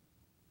anybody.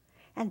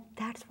 And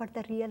that's what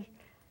the real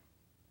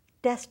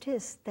test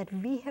is, that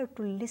we have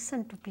to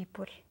listen to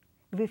people.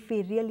 If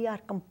we really are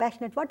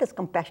compassionate, what does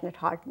compassionate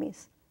heart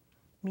means?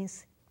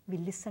 Means we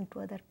listen to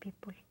other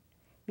people.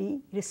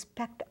 We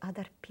respect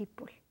other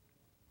people.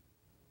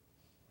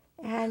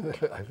 And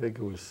I think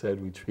it was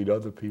said we treat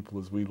other people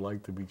as we'd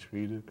like to be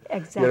treated.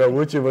 Exactly.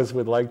 Which of us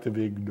would like to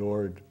be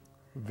ignored?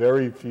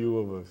 Very few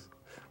of us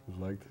would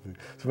like to be.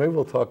 So maybe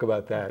we'll talk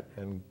about that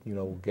and,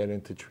 we'll get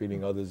into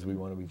treating others as we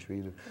want to be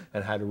treated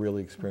and how to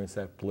really experience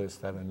that bliss,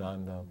 that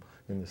Anandam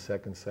in the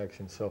second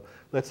section. So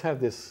let's have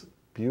this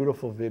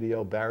beautiful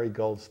video. Barry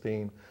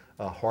Goldstein,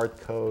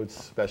 Heart Codes.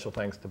 Special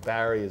thanks to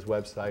Barry. His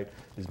website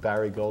is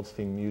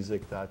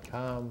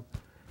barrygoldsteinmusic.com.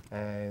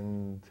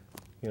 And,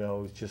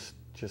 it's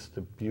just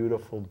a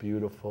beautiful,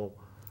 beautiful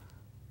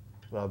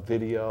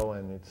video,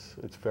 and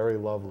it's very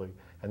lovely.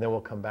 And then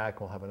we'll come back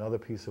and we'll have another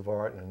piece of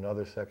art and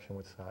another section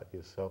with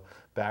Satya. So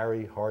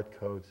Barry, Heart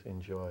Codes,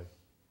 enjoy.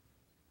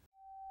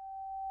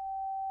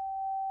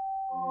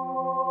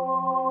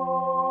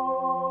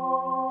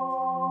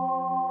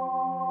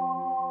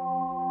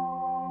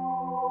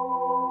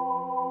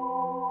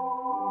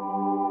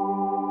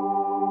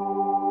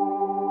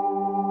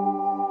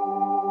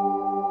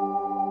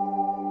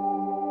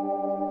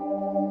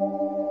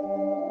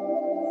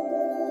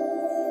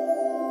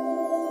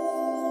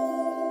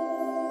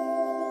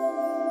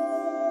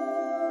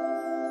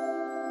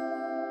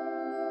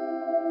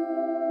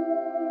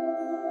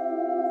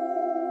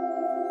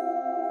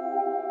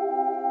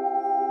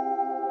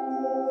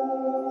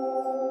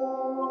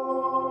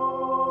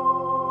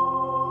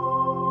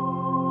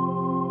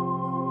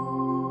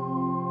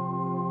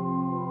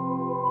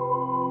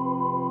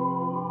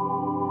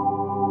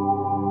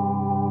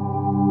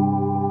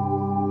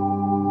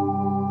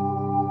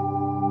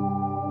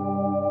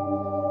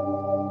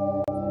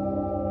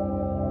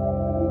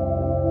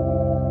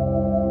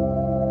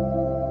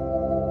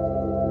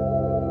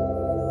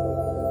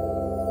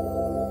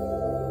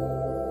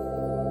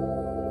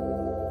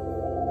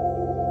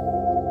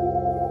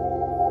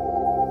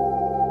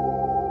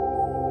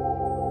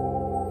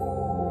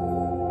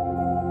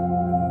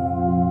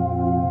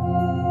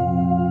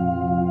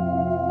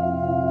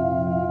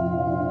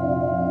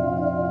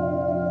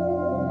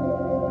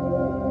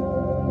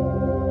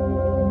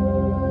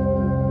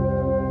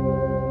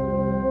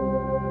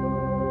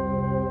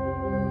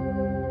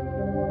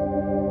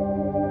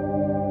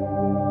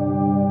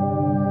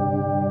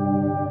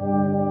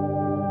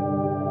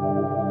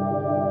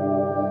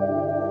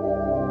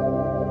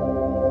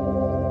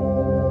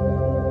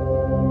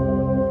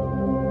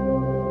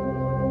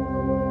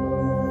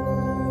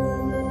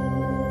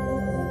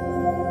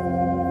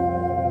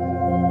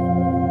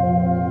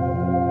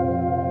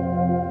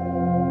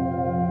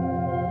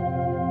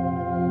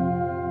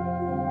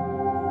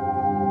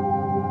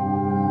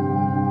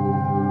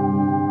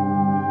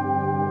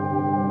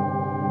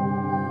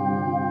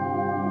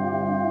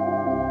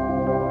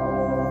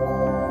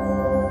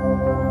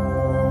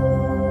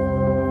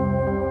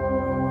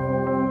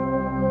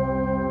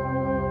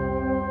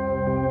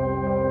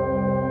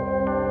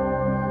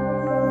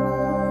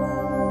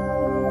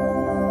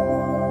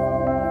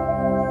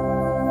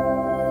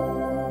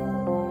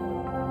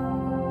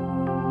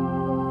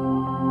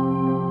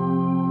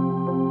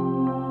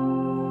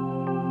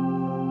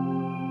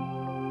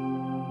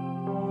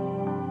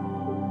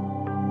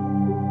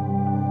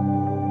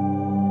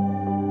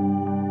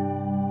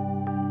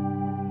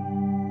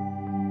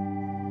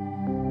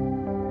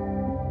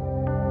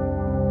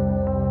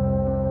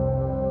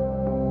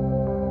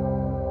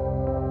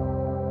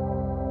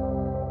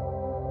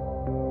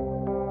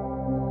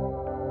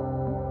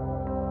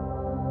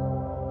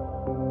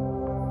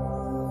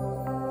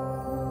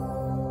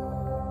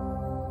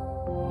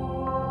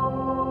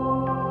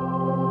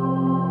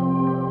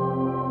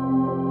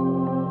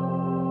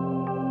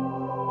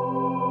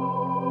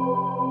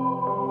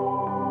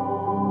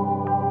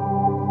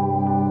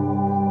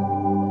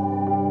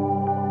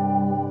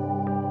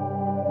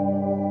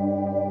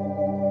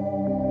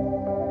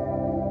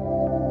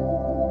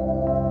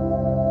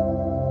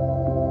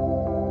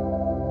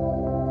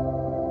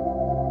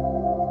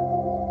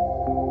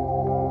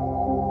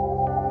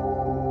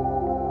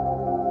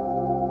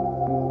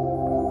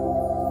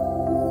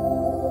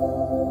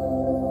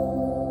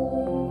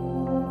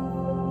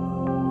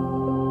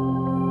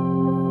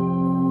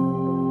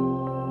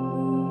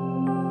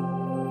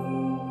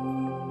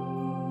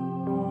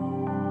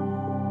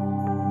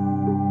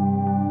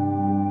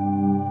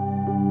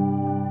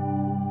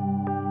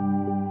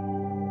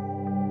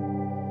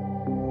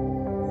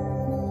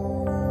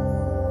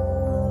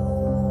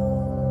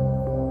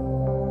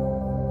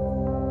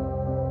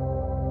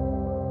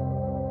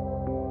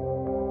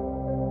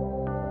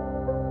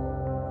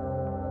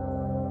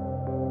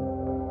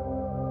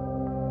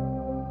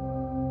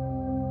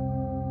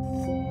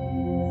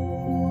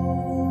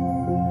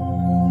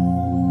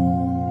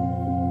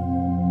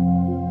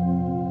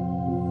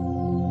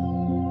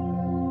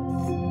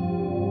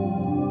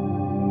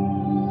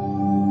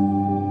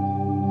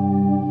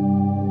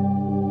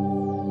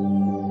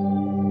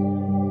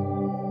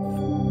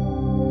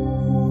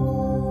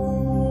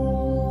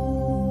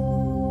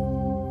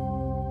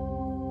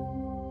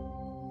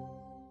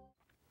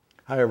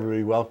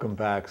 welcome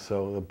back.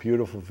 So a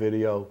beautiful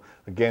video.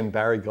 Again,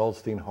 Barry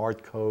Goldstein,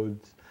 Heart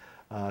Codes.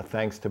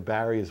 Thanks to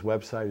Barry. His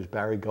website is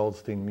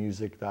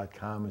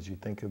barrygoldsteinmusic.com, as you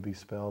think it would be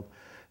spelled.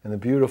 And the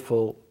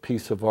beautiful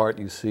piece of art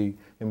you see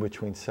in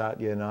between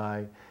Satya and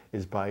I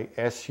is by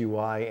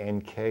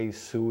S-U-I-N-K,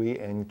 Sui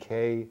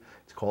N-K.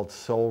 It's called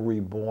Soul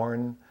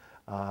Reborn.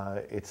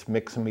 It's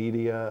mixed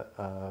media,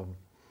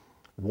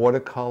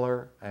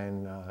 watercolor,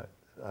 and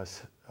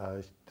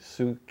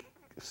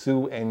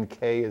Sue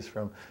N.K. is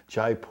from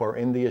Jaipur,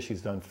 India.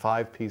 She's done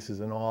 5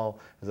 pieces in all.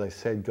 As I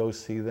said, go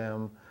see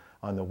them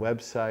on the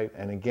website.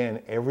 And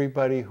again,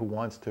 everybody who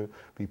wants to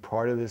be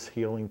part of this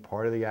healing,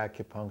 part of the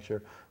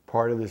acupuncture,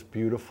 part of this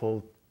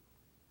beautiful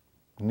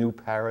new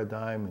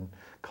paradigm and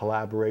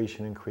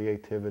collaboration and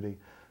creativity,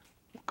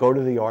 go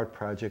to the Art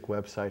Project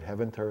website,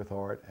 Heaven to Earth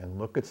Art, and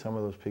look at some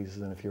of those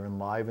pieces. And if you're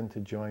enlivened to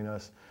join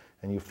us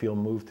and you feel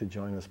moved to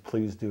join us,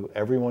 please do.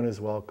 Everyone is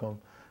welcome.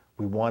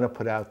 We want to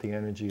put out the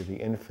energy of the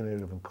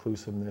infinite, of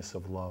inclusiveness,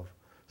 of love.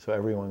 So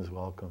everyone's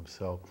welcome.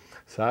 So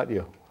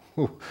Satya,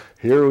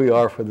 here we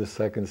are for the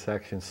second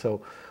section.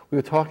 So we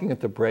were talking at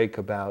the break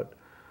about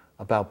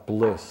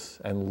bliss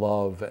and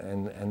love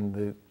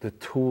and the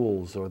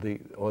tools or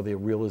the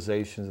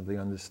realizations of the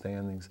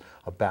understandings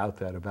about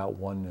that, about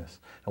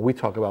oneness. And we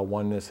talk about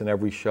oneness, and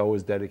every show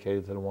is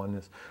dedicated to the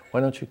oneness.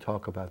 Why don't you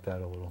talk about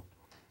that a little?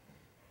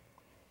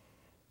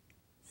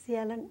 See,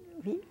 Alan,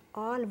 we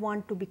all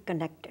want to be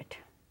connected.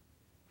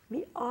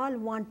 We all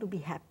want to be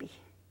happy.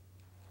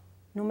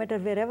 No matter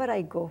wherever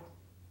I go,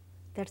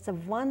 that's the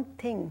one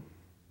thing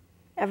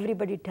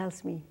everybody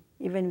tells me.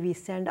 Even we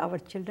send our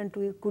children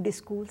to good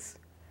schools,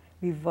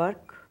 we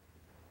work,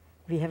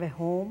 we have a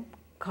home,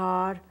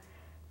 car,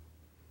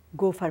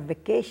 go for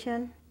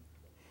vacation,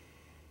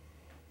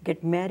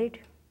 get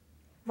married.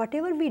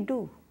 Whatever we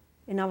do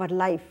in our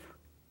life,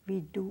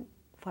 we do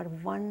for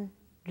one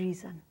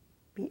reason.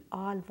 We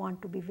all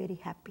want to be very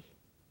happy.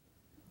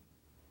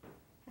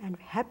 And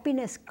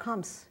happiness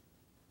comes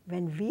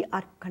when we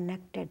are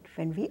connected,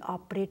 when we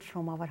operate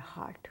from our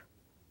heart.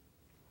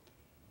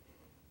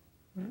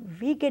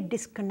 We get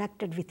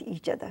disconnected with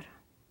each other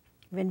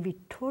when we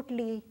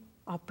totally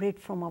operate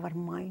from our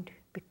mind,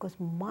 because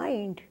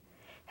mind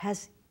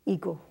has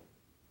ego.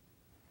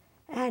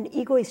 And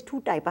ego is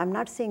 2 types. I'm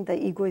not saying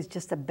the ego is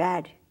just a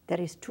bad.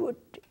 There is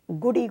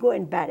good ego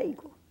and bad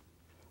ego.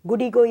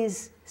 Good ego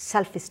is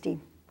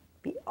self-esteem.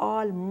 We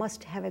all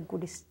must have a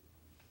good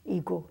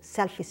ego,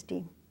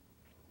 self-esteem.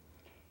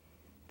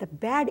 The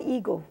bad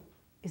ego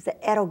is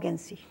the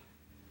arrogancy.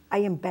 I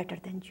am better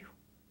than you.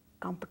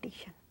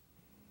 Competition.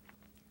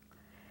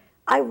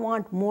 I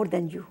want more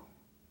than you.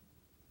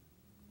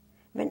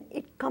 When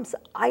it comes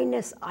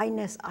I-ness,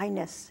 I-ness,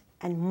 I-ness,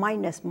 and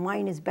minus,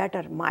 mine is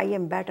better, I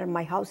am better,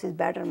 my house is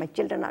better, my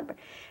children are better.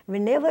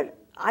 Whenever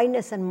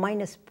I-ness and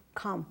minus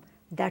come,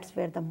 that's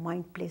where the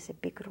mind plays a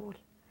big role.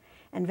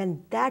 And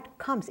when that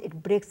comes,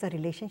 it breaks the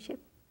relationship.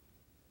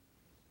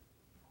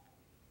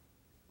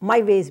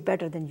 My way is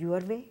better than your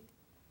way.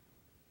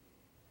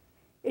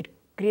 It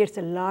creates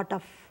a lot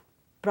of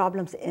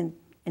problems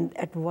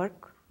at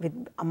work,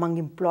 among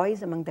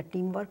employees, among the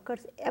team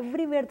workers.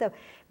 Everywhere the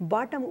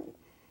bottom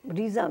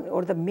reason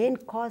or the main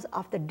cause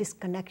of the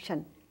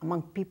disconnection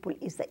among people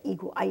is the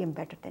ego. I am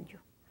better than you.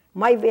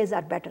 My ways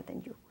are better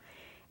than you.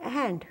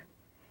 And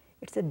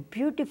it's a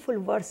beautiful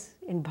verse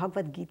in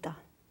Bhagavad Gita,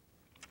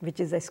 which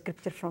is a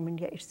scripture from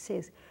India. It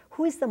says,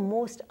 who is the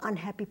most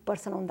unhappy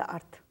person on the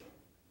earth?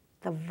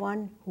 The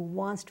one who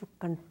wants to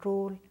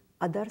control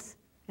others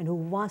and who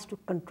wants to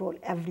control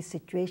every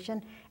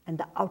situation and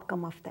the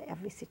outcome of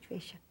every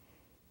situation.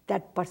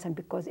 That person,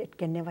 because it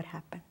can never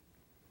happen.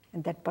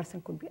 And that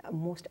person could be a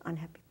most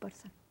unhappy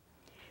person.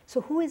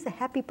 So who is the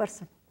happy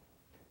person?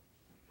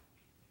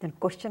 Then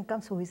question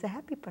comes, who is the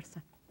happy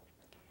person?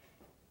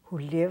 Who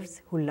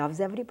lives, who loves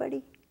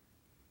everybody,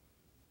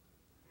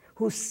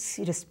 who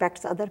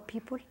respects other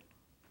people,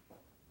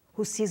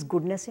 who sees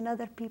goodness in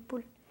other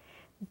people.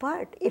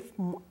 But if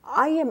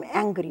I am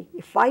angry,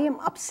 if I am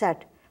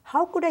upset,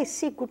 how could I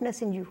see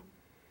goodness in you?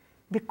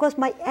 Because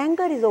my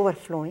anger is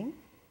overflowing,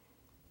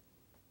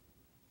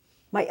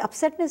 my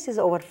upsetness is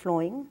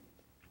overflowing.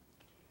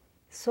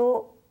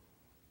 So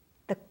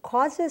the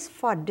causes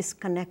for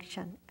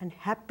disconnection and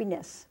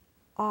happiness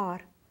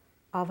are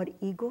our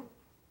ego,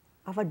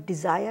 our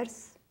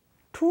desires,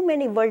 too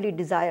many worldly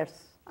desires.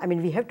 I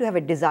mean, we have to have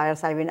a desire.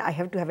 I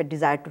have to have a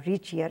desire to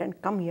reach here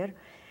and come here.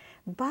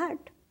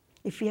 But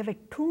if we have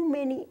too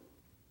many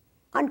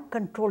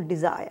uncontrolled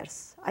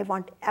desires, I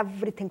want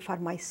everything for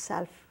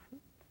myself,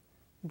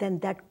 then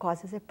that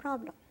causes a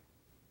problem.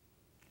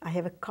 I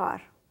have a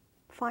car,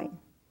 fine,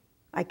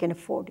 I can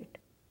afford it.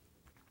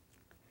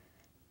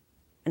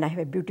 And I have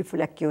a beautiful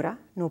Acura,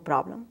 no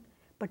problem.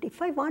 But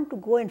if I want to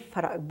go and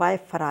buy a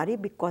Ferrari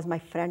because my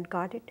friend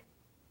got it,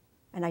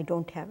 and I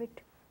don't have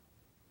it,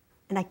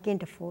 and I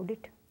can't afford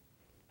it,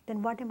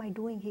 then what am I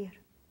doing here?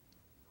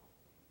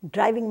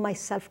 Driving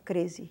myself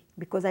crazy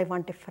because I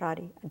want a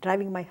Ferrari,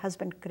 driving my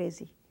husband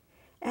crazy.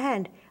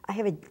 And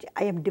I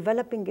am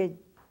developing a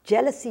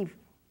jealousy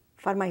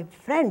for my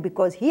friend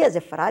because he has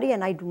a Ferrari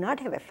and I do not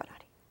have a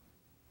Ferrari.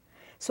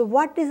 So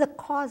what is the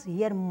cause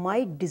here?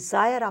 My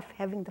desire of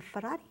having the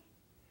Ferrari.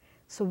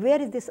 So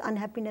where is this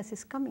unhappiness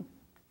is coming?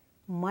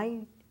 My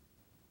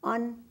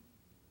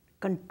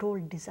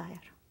uncontrolled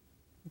desire.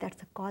 That's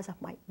the cause of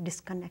my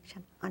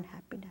disconnection,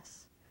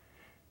 unhappiness.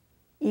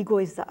 Ego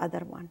is the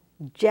other one.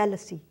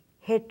 Jealousy,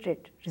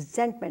 hatred,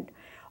 resentment.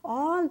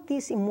 All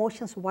these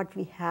emotions what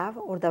we have,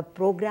 or the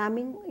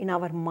programming in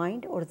our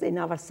mind or in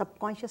our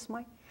subconscious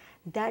mind,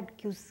 that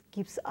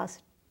keeps us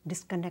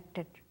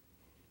disconnected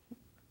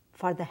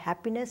for the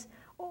happiness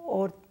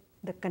or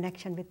the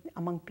connection with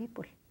among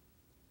people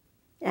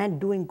and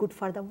doing good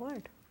for the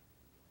world.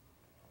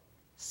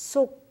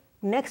 So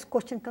next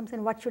question comes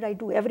in, what should I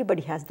do?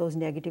 Everybody has those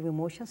negative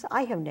emotions.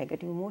 I have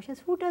negative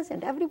emotions. Who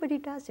doesn't? Everybody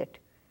does it.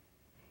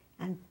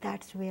 And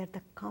that's where the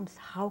comes,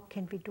 how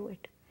can we do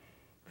it?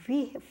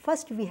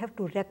 First we have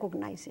to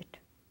recognize it,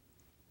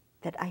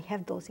 that I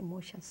have those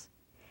emotions.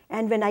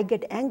 And when I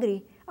get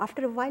angry,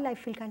 after a while I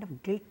feel kind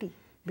of guilty,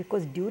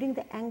 because during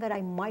the anger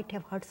I might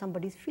have hurt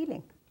somebody's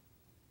feeling.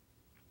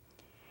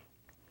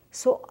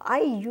 So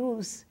I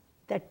use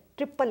that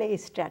AAA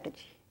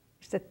strategy.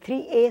 It's a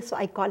 3A, so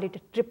I call it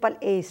a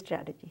AAA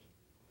strategy.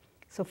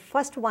 So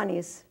first one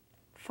is,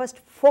 first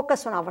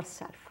focus on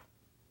ourselves.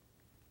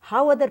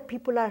 How other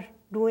people are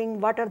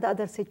doing, what are the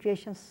other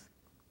situations?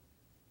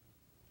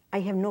 I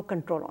have no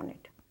control on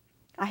it.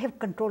 I have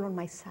control on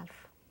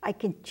myself. I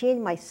can change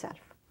myself.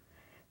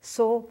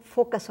 So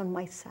focus on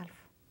myself.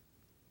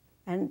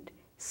 And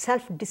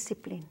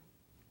self-discipline,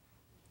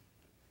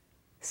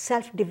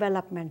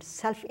 self-development,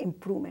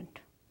 self-improvement.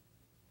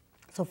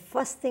 So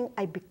first thing,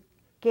 I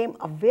became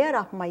aware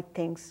of my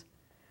things,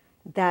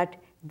 that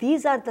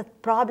these are the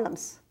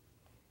problems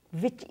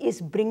which is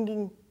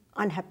bringing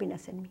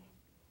unhappiness in me.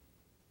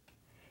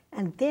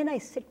 And then I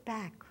sit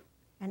back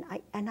and I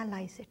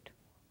analyze it.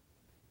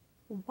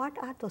 What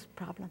are those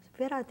problems?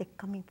 Where are they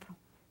coming from?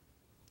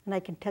 And I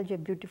can tell you a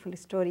beautiful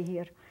story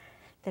here,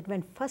 that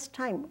when first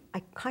time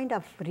I kind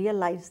of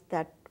realized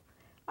that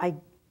I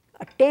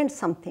attained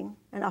something,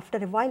 and after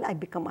a while I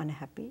become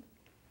unhappy.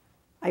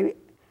 I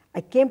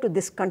came to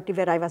this country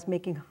where I was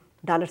making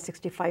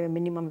 $65 a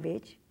minimum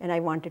wage, and I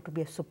wanted to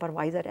be a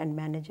supervisor and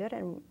manager,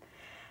 and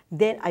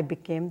then I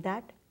became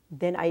that.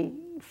 Then I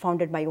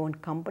founded my own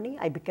company.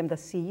 I became the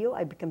CEO.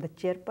 I became the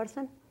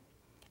chairperson.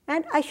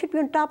 And I should be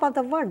on top of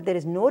the world. There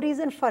is no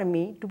reason for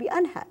me to be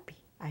unhappy.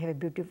 I have a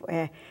beautiful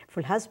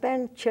full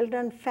husband,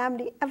 children,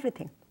 family,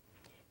 everything.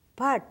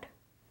 But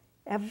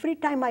every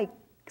time I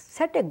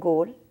set a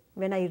goal,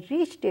 when I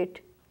reached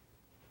it,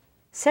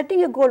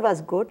 setting a goal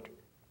was good.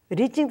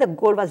 Reaching the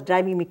goal was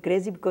driving me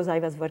crazy because I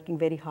was working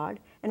very hard.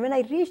 And when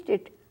I reached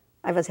it,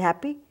 I was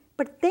happy.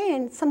 But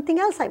then something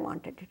else I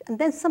wanted it. And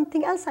then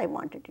something else I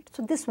wanted it.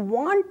 So this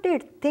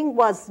wanted thing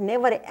was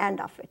never an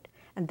end of it.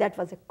 And that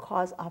was a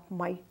cause of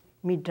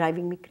me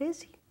driving me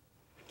crazy.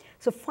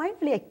 So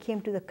finally I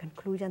came to the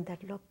conclusion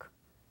that, look,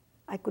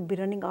 I could be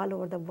running all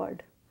over the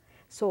world.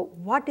 So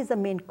what is the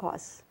main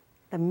cause?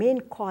 The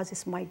main cause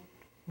is my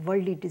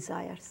worldly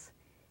desires.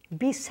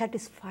 Be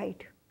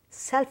satisfied.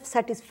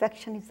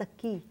 Self-satisfaction is the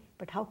key.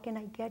 But how can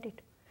I get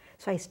it?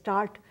 So I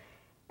start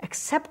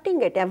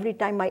accepting it every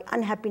time my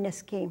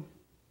unhappiness came.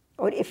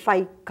 Or if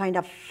I kind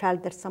of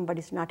felt that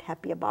somebody's not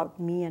happy about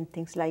me and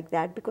things like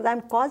that, because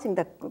I'm causing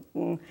that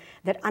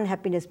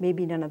unhappiness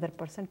maybe in another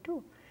person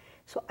too.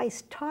 So I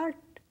start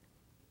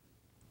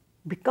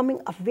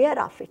becoming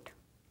aware of it.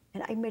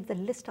 And I made the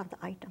list of the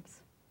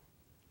items.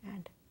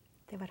 And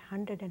there were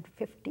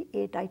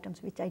 158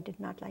 items which I did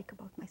not like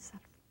about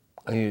myself.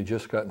 And you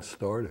just gotten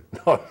started.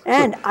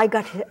 And I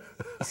got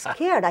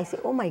scared. I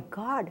said, oh my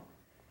God.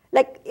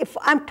 Like if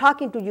I'm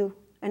talking to you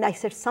and I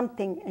said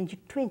something and you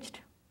twitched,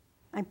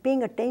 I'm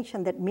paying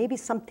attention that maybe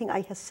something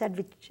I have said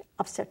which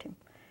upset him.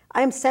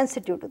 I am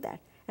sensitive to that.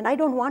 And I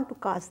don't want to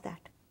cause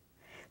that.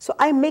 So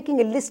I'm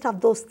making a list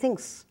of those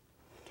things.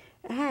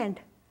 And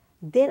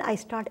then I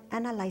start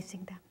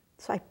analyzing them.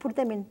 So I put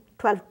them in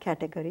 12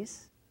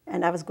 categories.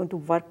 And I was going to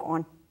work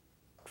on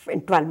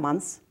in 12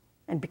 months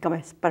and become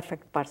a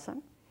perfect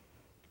person.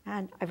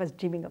 And I was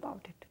dreaming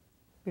about it.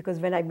 Because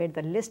when I made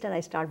the list and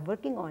I started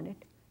working on it,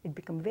 it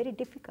became very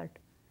difficult.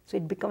 So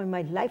it became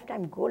my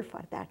lifetime goal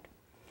for that.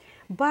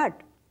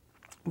 But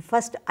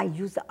first I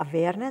used the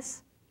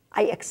awareness.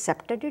 I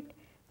accepted it.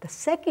 The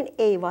second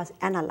A was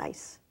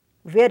analyze.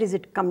 Where is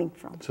it coming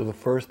from? So the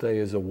first A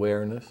is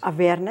awareness.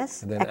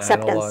 Awareness, and then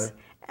acceptance. Analyze.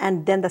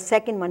 And then the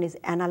second one is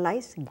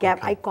analyze, gap.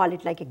 Okay. I call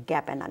it like a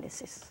gap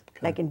analysis.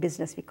 Okay. Like in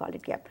business, we call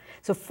it gap.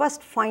 So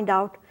first find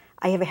out,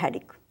 I have a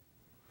headache.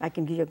 I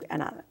can give you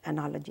an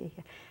analogy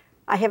here.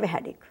 I have a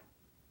headache.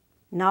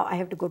 Now I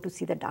have to go to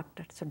see the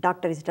doctor. So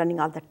doctor is running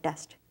all the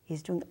tests.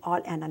 He's doing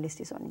all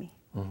analysis on me.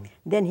 Mm-hmm.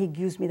 Then he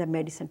gives me the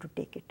medicine to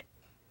take it.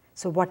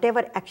 So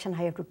whatever action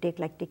I have to take,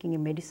 like taking a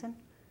medicine,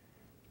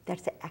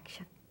 that's the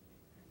action.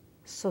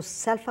 So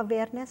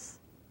self-awareness,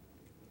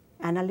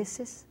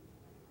 analysis,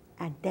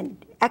 and then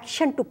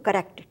action to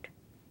correct it.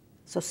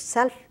 So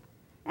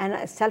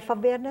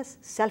self-awareness,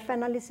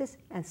 self-analysis,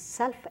 and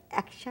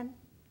self-action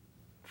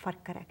for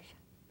correction.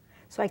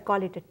 So I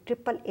call it a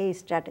AAA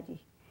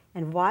strategy.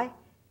 And why?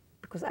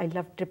 because I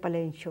love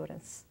AAA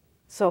insurance.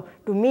 So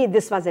to me,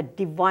 this was a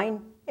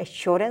divine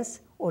assurance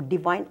or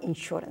divine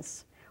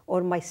insurance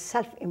or my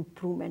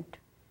self-improvement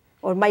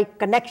or my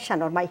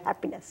connection or my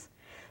happiness.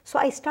 So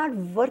I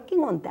started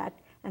working on that,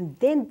 and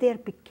then there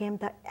became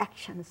the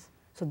actions.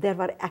 So there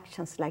were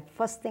actions like,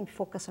 first thing,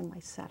 focus on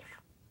myself.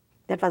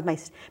 That was my,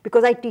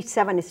 because I teach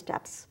 7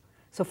 steps.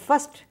 So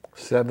first.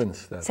 7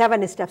 steps.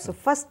 7 steps. So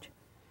first,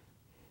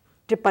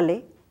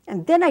 AAA,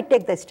 and then I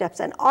take the steps.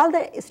 And all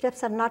the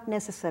steps are not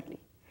necessarily,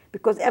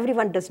 because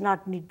everyone does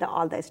not need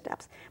all the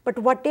steps. But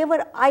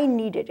whatever I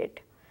needed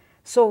it.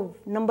 So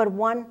number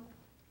 1,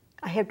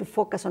 I have to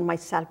focus on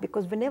myself,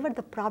 because whenever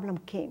the problem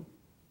came,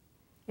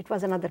 it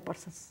was another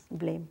person's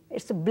blame.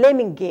 It's a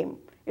blaming game.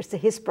 It's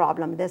his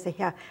problem. There's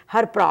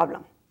her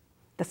problem.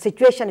 The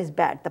situation is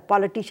bad. The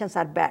politicians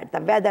are bad. The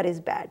weather is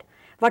bad.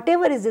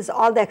 Whatever is this,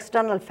 all the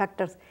external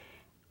factors.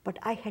 But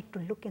I had to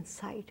look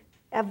inside.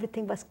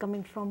 Everything was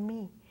coming from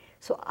me.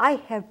 So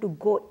I have to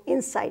go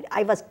inside.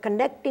 I was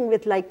connecting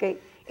with like a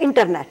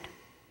internet.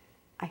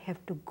 I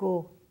have to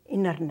go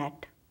inner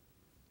net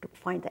to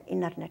find the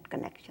inner net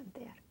connection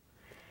there.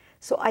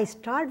 So I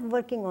started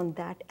working on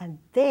that, and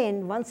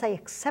then once I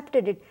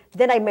accepted it,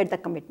 then I made the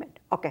commitment.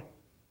 Okay,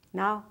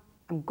 now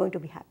I'm going to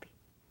be happy,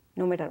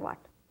 no matter what.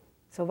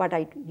 So what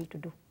I need to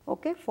do?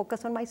 Okay,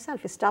 focus on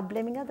myself, stop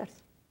blaming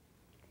others.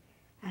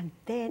 And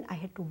then I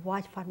had to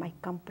watch for my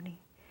company,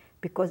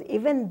 because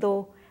even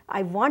though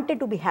I wanted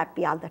to be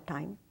happy all the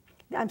time,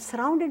 I'm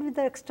surrounded with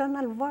the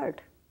external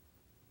world.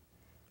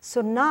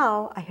 So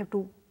now I have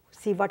to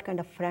see what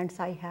kind of friends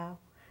I have,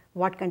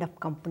 what kind of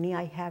company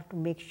I have, to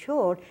make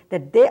sure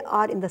that they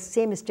are in the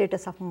same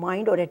status of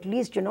mind, or at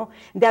least,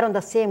 they're on the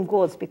same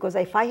goals. Because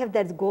if I have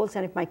those goals,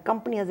 and if my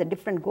company has a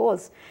different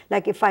goals,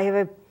 like if I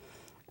have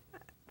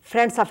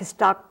friends of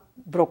stock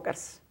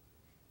brokers,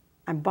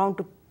 I'm bound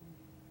to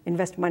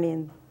invest money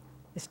in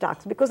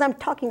stocks, because I'm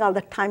talking all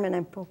the time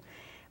and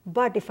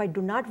but if I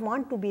do not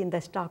want to be in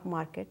the stock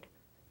market,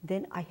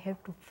 then I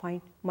have to find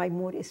my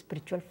more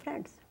spiritual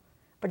friends.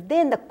 But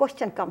then the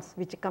question comes,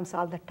 which comes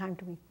all the time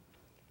to me.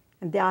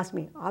 And they ask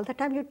me, all the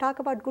time you talk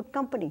about good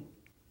company.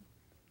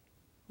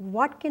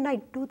 What can I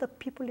do the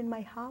people in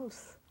my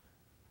house?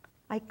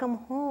 I come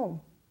home.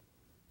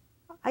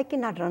 I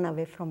cannot run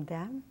away from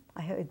them.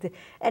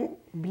 And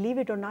believe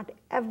it or not,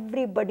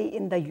 everybody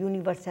in the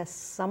universe has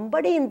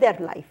somebody in their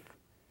life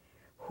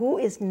who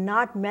is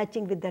not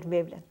matching with their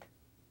wavelength.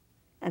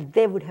 And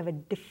they would have a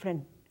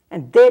different,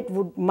 and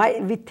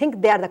we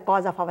think they are the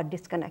cause of our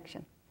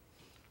disconnection.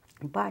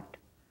 But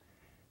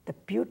the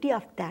beauty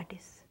of that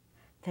is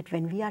that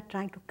when we are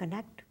trying to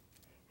connect,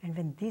 and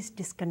when these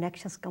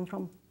disconnections come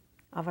from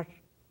our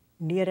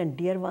near and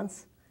dear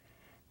ones,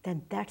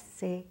 then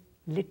that's a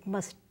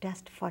litmus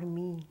test for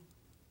me.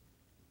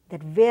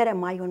 That where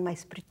am I on my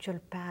spiritual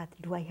path?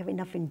 Do I have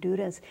enough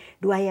endurance?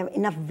 Do I have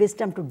enough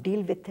wisdom to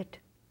deal with it?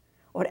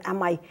 Or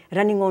am I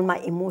running on my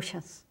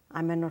emotions?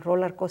 I'm in a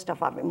roller coaster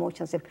of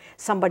emotions. If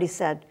somebody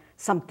said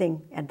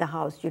something at the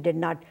house, you did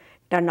not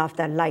turn off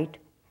the light,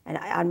 and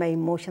are my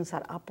emotions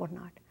are up or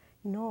not?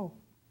 No.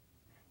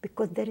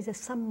 Because there is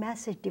some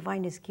message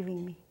divine is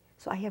giving me.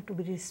 So I have to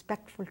be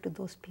respectful to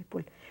those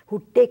people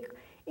who take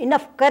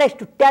enough courage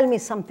to tell me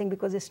something,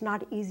 because it's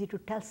not easy to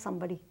tell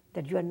somebody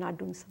that you are not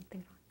doing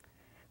something wrong.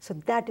 So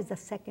that is the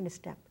second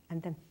step.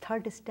 And then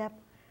third step,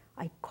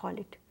 I call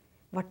it,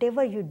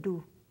 whatever you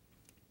do,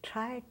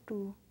 try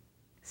to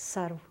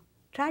serve.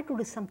 Try to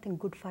do something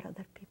good for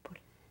other people.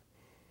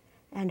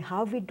 And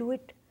how we do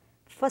it?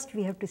 First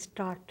we have to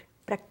start,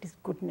 practice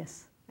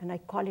goodness. And I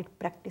call it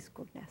practice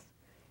goodness.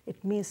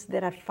 It means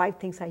there are 5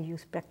 things I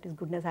use, practice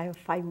goodness. I have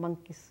 5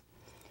 monkeys.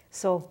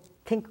 So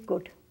think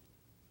good.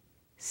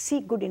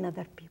 See good in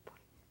other people.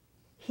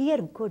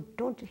 Hear good.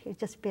 Don't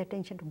just pay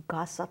attention to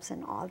gossips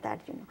and all that,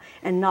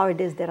 And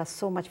nowadays there are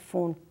so much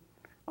phone,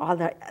 all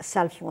the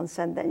cell phones,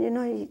 and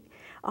then,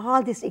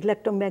 all these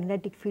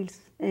electromagnetic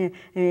fields,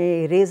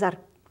 rays are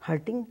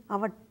hurting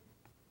our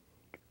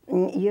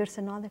ears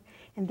and all that.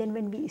 And then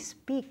when we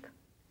speak,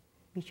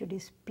 we should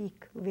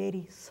speak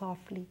very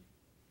softly,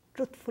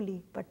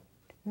 truthfully, but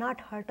not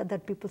hurt other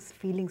people's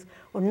feelings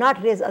or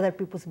not raise other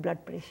people's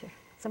blood pressure.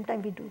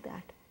 Sometimes we do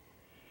that.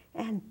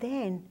 And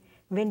then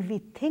when we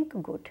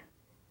think good,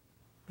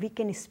 we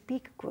can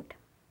speak good,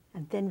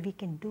 and then we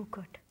can do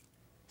good.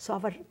 So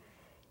our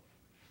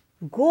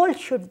goal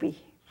should be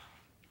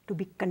to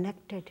be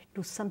connected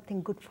to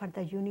something good for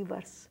the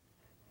universe.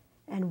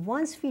 And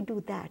once we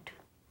do that,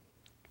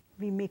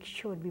 we make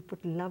sure we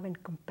put love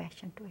and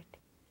compassion to it.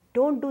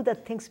 Don't do the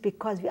things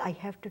because I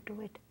have to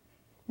do it.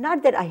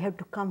 Not that I have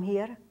to come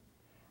here.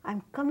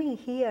 I'm coming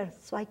here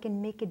so I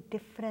can make a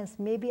difference.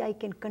 Maybe I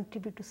can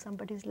contribute to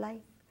somebody's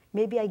life.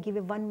 Maybe I give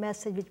one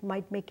message which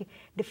might make a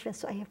difference.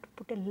 So I have to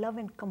put a love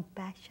and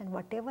compassion,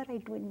 whatever I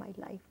do in my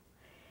life.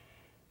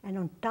 And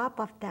on top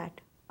of that,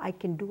 I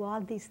can do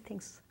all these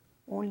things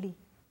only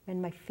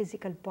when my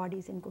physical body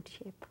is in good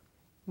shape.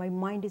 My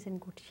mind is in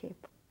good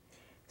shape.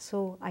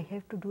 So I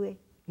have to do a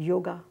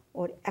yoga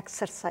or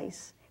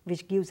exercise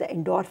which gives the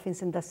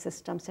endorphins in the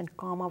systems and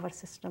calm our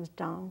systems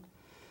down.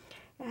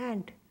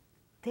 And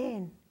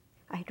Then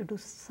I had to do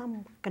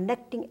some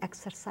connecting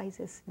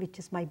exercises, which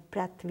is my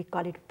breath. We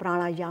call it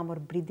pranayama or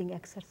breathing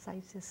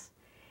exercises.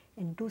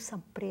 And do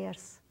some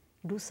prayers,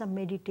 do some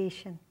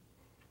meditation.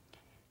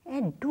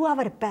 And do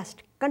our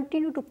best.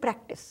 Continue to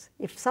practice.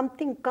 If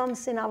something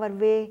comes in our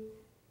way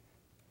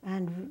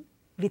and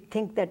we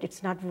think that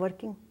it's not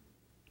working,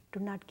 do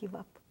not give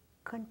up.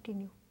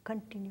 Continue,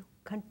 continue,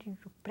 continue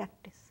to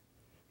practice.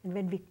 And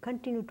when we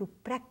continue to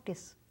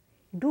practice,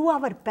 do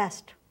our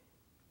best,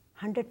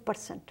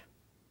 100%.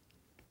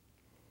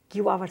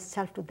 Give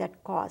ourselves to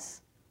that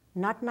cause,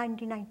 not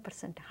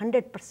 99%,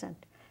 100%.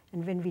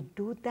 And when we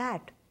do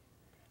that,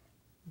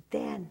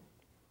 then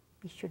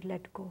we should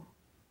let go.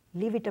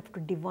 Leave it up to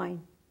divine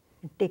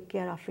and take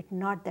care of it.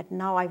 Not that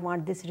now I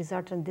want this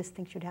result and this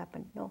thing should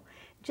happen. No,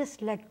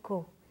 just let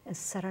go and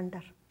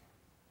surrender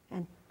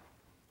and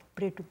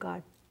pray to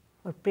God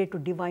or pray to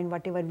divine,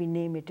 whatever we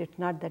name it. It's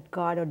not that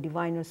God or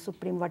divine or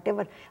supreme,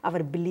 whatever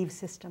our belief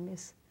system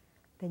is.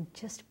 Then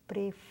just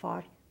pray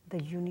for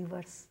the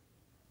universe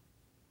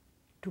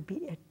to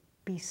be at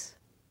peace,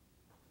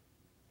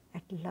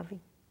 at loving.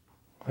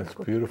 That's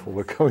beautiful.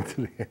 We're coming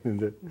to the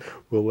end of it.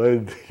 We'll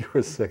end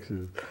your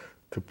section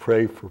to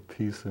pray for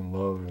peace and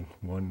love and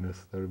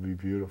oneness. That would be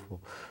beautiful.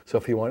 So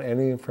if you want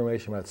any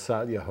information about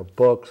Satya, her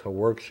books, her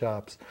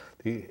workshops,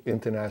 the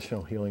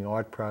International Healing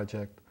Art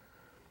Project,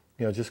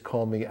 just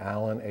call me,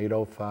 Alan,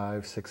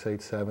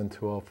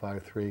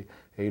 805-687-2053,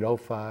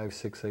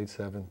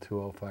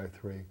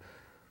 805-687-2053.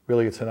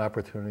 Really, it's an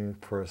opportunity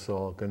for us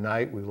all. Good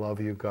night. We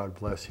love you. God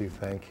bless you.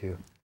 Thank you.